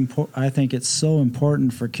think it's important. I think it's so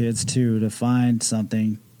important for kids too, to find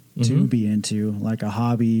something to be into, like a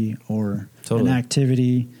hobby or an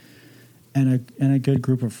activity and a good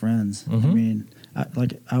group of friends. I mean,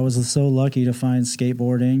 I was so lucky to find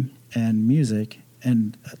skateboarding and music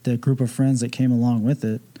and the group of friends that came along with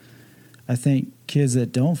it. I think kids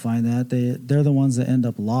that don't find that, they're the ones that end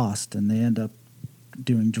up lost, and they end up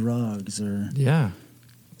doing drugs or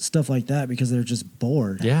stuff like that because they're just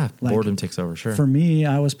bored. Yeah, like, boredom takes over, sure. For me,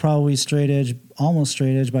 I was probably almost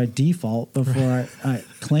straight edge by default before I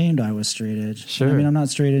claimed I was straight edge. Sure. I mean, I'm not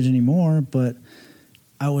straight edge anymore, but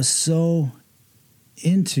I was so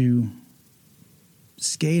into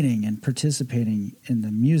skating and participating in the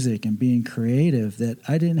music and being creative that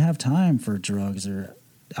I didn't have time for drugs or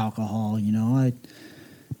alcohol. You know, I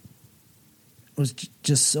was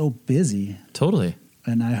just so busy. Totally.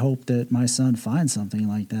 And I hope that my son finds something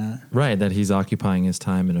like that. Right, that he's occupying his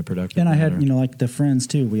time in a productive And I manner. had, you know, like the friends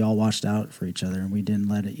too. We all watched out for each other, and we didn't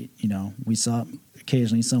let it. You know, we saw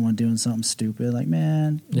occasionally someone doing something stupid, like,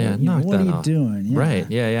 man, Yeah, you know, knock what that are you off. doing? Yeah. Right,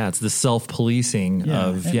 yeah. It's the self-policing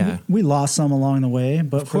of, And yeah. we lost some along the way,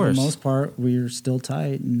 but Of for the course. most part, we were still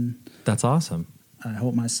tight, and That's awesome. I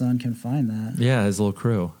hope my son can find that. Yeah, his little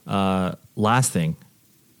crew. Last thing,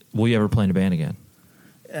 will you ever play in a band again?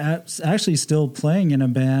 Actually, still playing in a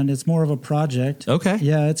band. It's more of a project. Okay.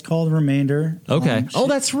 Yeah, it's called Remainder. Okay. Oh,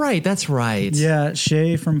 that's right. That's right. Yeah,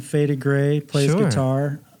 Shay from Faded Gray plays Sure.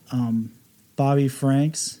 guitar. Bobby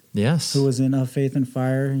Franks, Yes. who was in Of Faith and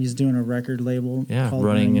Fire, he's doing a record label Yeah, called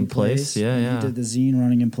Running in Place. Yeah, And yeah. He did the zine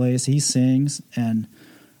Running in Place. He sings, and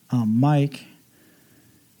Mike,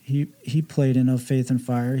 he played in Of Faith and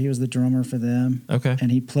Fire. He was the drummer for them. Okay.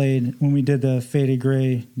 And he played when we did the Faded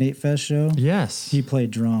Gray Nate Fest show. Yes. He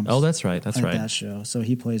played drums. Oh, that's right. That's at right. that show. So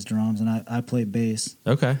he plays drums, and I play bass.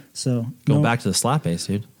 Okay. So Going back to the slap bass,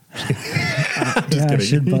 dude. yeah, I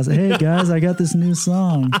should buzz. Hey guys, I got this new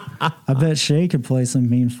song. I bet Shay could play some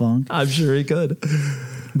mean funk. I'm sure he could.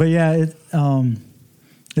 But yeah,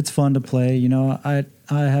 it's fun to play. You know, I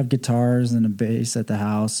have guitars and a bass at the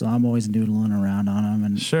house, so I'm always noodling around on them.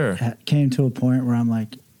 And Sure. came to a point where I'm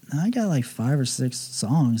like, I got like 5 or 6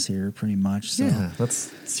 songs here, pretty much. So Yeah,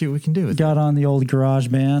 let's see what we can do with got on the old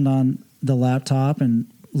GarageBand on the laptop and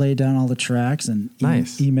laid down all the tracks and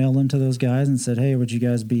Nice. emailed them to those guys and said, hey, would you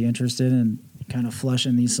guys be interested in kind of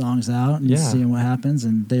fleshing these songs out and Yeah. seeing what happens?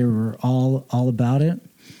 And they were all about it.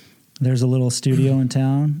 There's a little studio in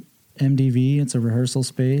town, MDV. It's a rehearsal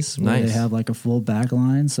space where Nice. they have like a full back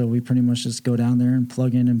line. So we pretty much just go down there and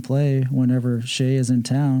plug in and play whenever Shay is in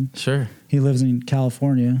town. Sure. He lives in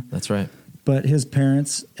California, That's right. but his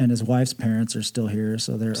parents and his wife's parents are still here.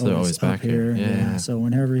 So they're always back up here. here. Yeah. So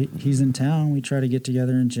whenever he's in town, we try to get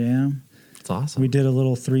together and jam. It's awesome. We did a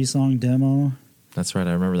little 3-song demo. That's right.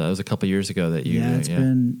 I remember that. It was a couple years ago that you. Yeah, it's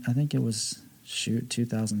been, I think it was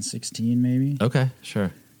 2016 maybe. Okay,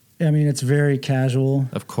 sure. I mean, it's very casual.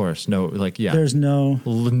 Of course. No, like, yeah. There's no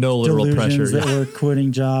No literal pressure. delusions that Yeah. we're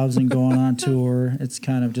quitting jobs and going on tour. It's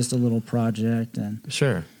kind of just a little project, and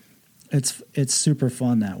Sure. it's super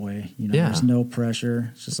fun that way. You know, Yeah. there's no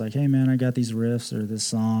pressure. It's just like, hey man, I got these riffs or this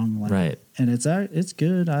song, like, Right. And it's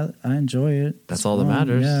good. I enjoy it. That's It's all that fun.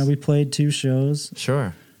 matters. Yeah, we played 2 shows.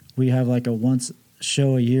 Sure. We have like a once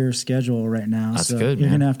show a year schedule right now. That's so good, you're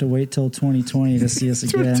man. gonna have to wait till 2020 to see us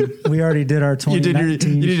again. We already did our You did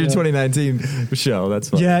 2019 your show. 2019 show. That's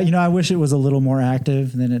fun. Yeah, you know, I wish it was a little more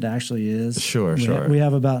active than it actually is. Sure, we sure. We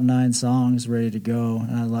have about 9 songs ready to go,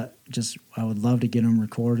 and I would love to get them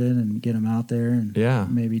recorded and get them out there, and Yeah.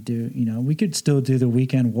 maybe do. You know, we could still do the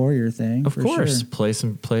Weekend Warrior thing. Of for course.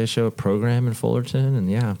 sure. Play a show at Program in Fullerton,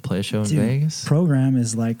 and yeah, play a show in Dude, Vegas. Program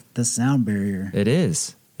is like the sound barrier. It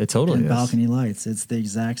is. It totally And is. Balcony Lights, it's the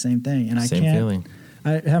exact same thing. And Same I can't. feeling.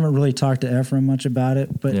 I haven't really talked to Ephraim much about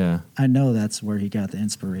it, but Yeah. I know that's where he got the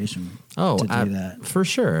inspiration Oh, to do that. for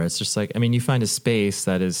sure. It's just like, I mean, you find a space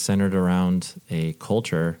that is centered around a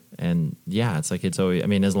culture, and yeah, it's like, it's always, I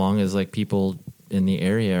mean, as long as like people in the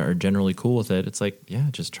area are generally cool with it, it's like, yeah,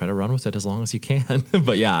 just try to run with it as long as you can.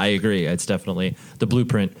 But yeah, I agree. It's definitely, the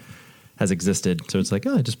blueprint has existed. So it's like,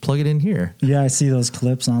 oh, just plug it in here. Yeah, I see those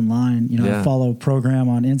clips online. You know, Yeah. I follow Program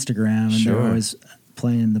on Instagram, and Sure. they're always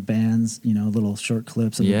playing the bands, you know, little short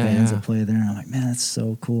clips of Yeah, the bands yeah. that play there. And I'm like, man, that's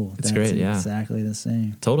so cool. It's That's great, yeah. exactly the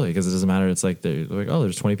same. Totally, because it doesn't matter. It's like they're like, oh,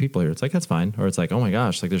 there's 20 people here. It's like, that's fine. Or it's like, oh my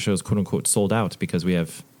gosh, like their show's quote unquote sold out because we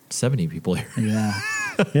have 70 people here. Yeah,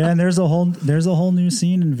 yeah, and there's a whole new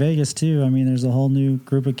scene in Vegas too. I mean, there's a whole new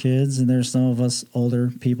group of kids, and there's some of us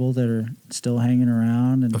older people that are still hanging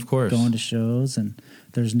around and Of course. going to shows, and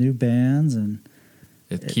there's new bands, and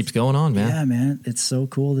It keeps going on, man. yeah, man, it's so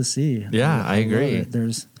cool to see. Yeah, I love agree. it.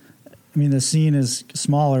 I mean, the scene is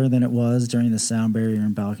smaller than it was during the Sound Barrier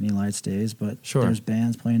and Balcony Lights days, but Sure. there's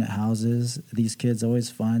bands playing at houses. These kids always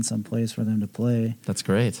find some place for them to play. That's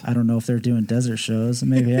great. I don't know if they're doing desert shows.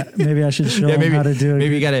 Maybe I should show Yeah, them how to do a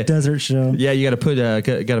maybe you gotta- desert show. Yeah, you got to put a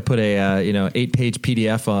 8-page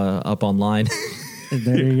PDF up online.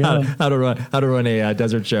 There you go. how to run a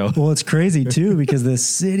desert show. Well, it's crazy too because the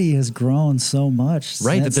city has grown so much,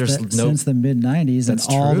 Right, that since there's no- since the mid '90s, and That's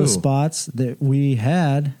all true. the spots that we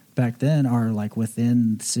had back then are like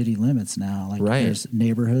within city limits now. Like Right. there's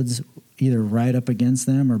neighborhoods either right up against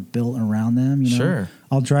them or built around them. You know? Sure.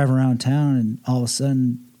 I'll drive around town and all of a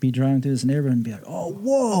sudden be driving through this neighborhood and be like, oh,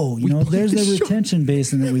 whoa, there's the retention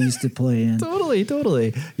basin that we used to play in.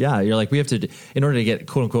 Totally. Yeah, you're like, we have to, in order to get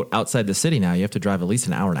quote unquote outside the city now, you have to drive at least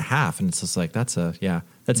an hour and a half. And it's just like,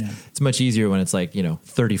 it's much easier when it's like,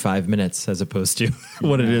 35 minutes as opposed to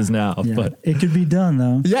what it is now. Yeah. But it could be done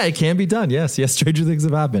though. Yeah, it can be done. Yes, stranger things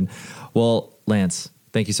have happened. Well, Lance,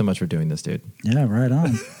 thank you so much for doing this, dude. Yeah, right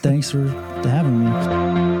on. Thanks for having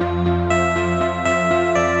me.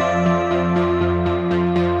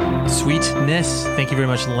 Sweetness. Thank you very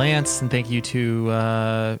much, Lance, and thank you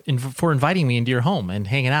for inviting me into your home and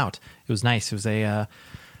hanging out. It was nice. It was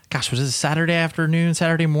was it a Saturday afternoon,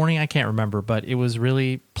 Saturday morning? I can't remember, but it was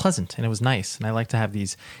really pleasant and it was nice. And I like to have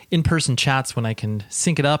these in-person chats when I can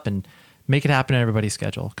sync it up and make it happen in everybody's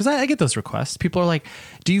schedule. Because I get those requests. People are like,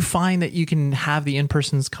 do you find that you can have the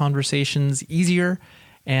in-person conversations easier?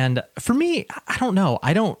 And for me, I don't know.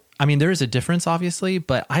 There is a difference, obviously,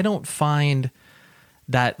 but I don't find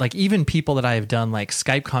that, like, even people that I have done like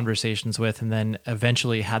Skype conversations with and then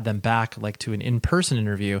eventually had them back like to an in-person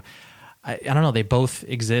interview, I don't know, they both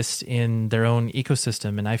exist in their own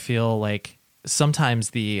ecosystem. And I feel like sometimes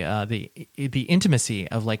the intimacy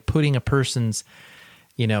of like putting a person's,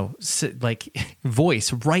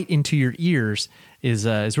 voice right into your ears is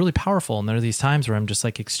really powerful. And there are these times where I'm just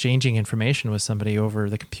like exchanging information with somebody over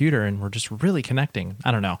the computer and we're just really connecting.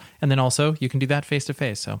 I don't know. And then also you can do that face to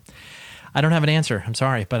face. So I don't have an answer. I'm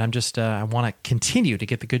sorry, but I'm just, I want to continue to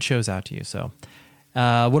get the good shows out to you. So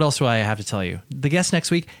what else do I have to tell you? The guest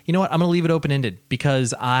next week, you know what? I'm going to leave it open-ended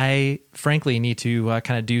because I frankly need to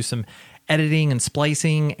kind of do some editing and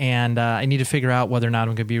splicing, and I need to figure out whether or not I'm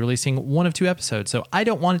going to be releasing one of 2 episodes. So I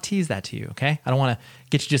don't want to tease that to you, okay? I don't want to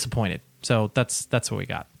get you disappointed. So that's what we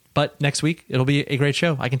got. But next week, it'll be a great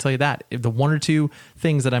show. I can tell you that. If the 1 or 2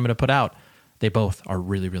 things that I'm going to put out, they both are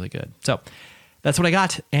really, really good. So that's what I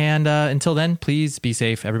got. And until then, please be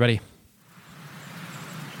safe, everybody.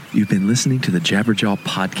 You've been listening to the Jabberjaw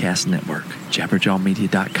Podcast Network,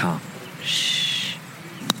 jabberjawmedia.com. Shh.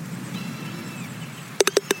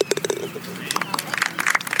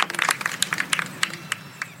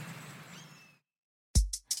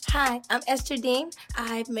 Hi, I'm Esther Dean.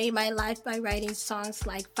 I've made my life by writing songs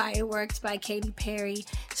like Fireworks by Katy Perry,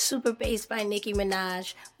 Super Bass by Nicki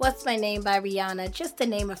Minaj, What's My Name by Rihanna, just to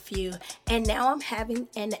name a few. And now I'm having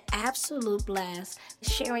an absolute blast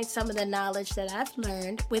sharing some of the knowledge that I've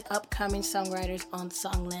learned with upcoming songwriters on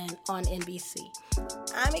Songland on NBC.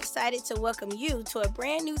 I'm excited to welcome you to a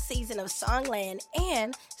brand new season of Songland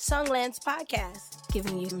and Songland's podcast,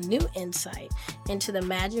 giving you some new insight into the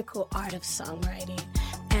magical art of songwriting,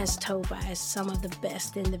 as told by some of the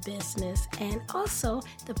best in the business, and also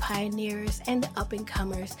the pioneers and the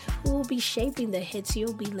up-and-comers who will be shaping the hits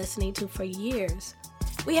you'll be listening to for years.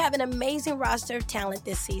 We have an amazing roster of talent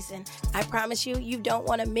this season. I promise you don't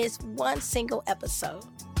want to miss one single episode.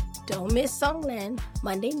 Don't miss Songland,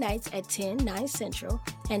 Monday nights at 10, 9 Central,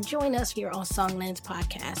 and join us here on Songland's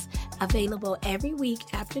podcast, available every week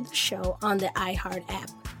after the show on the iHeart app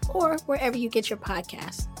or wherever you get your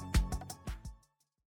podcasts.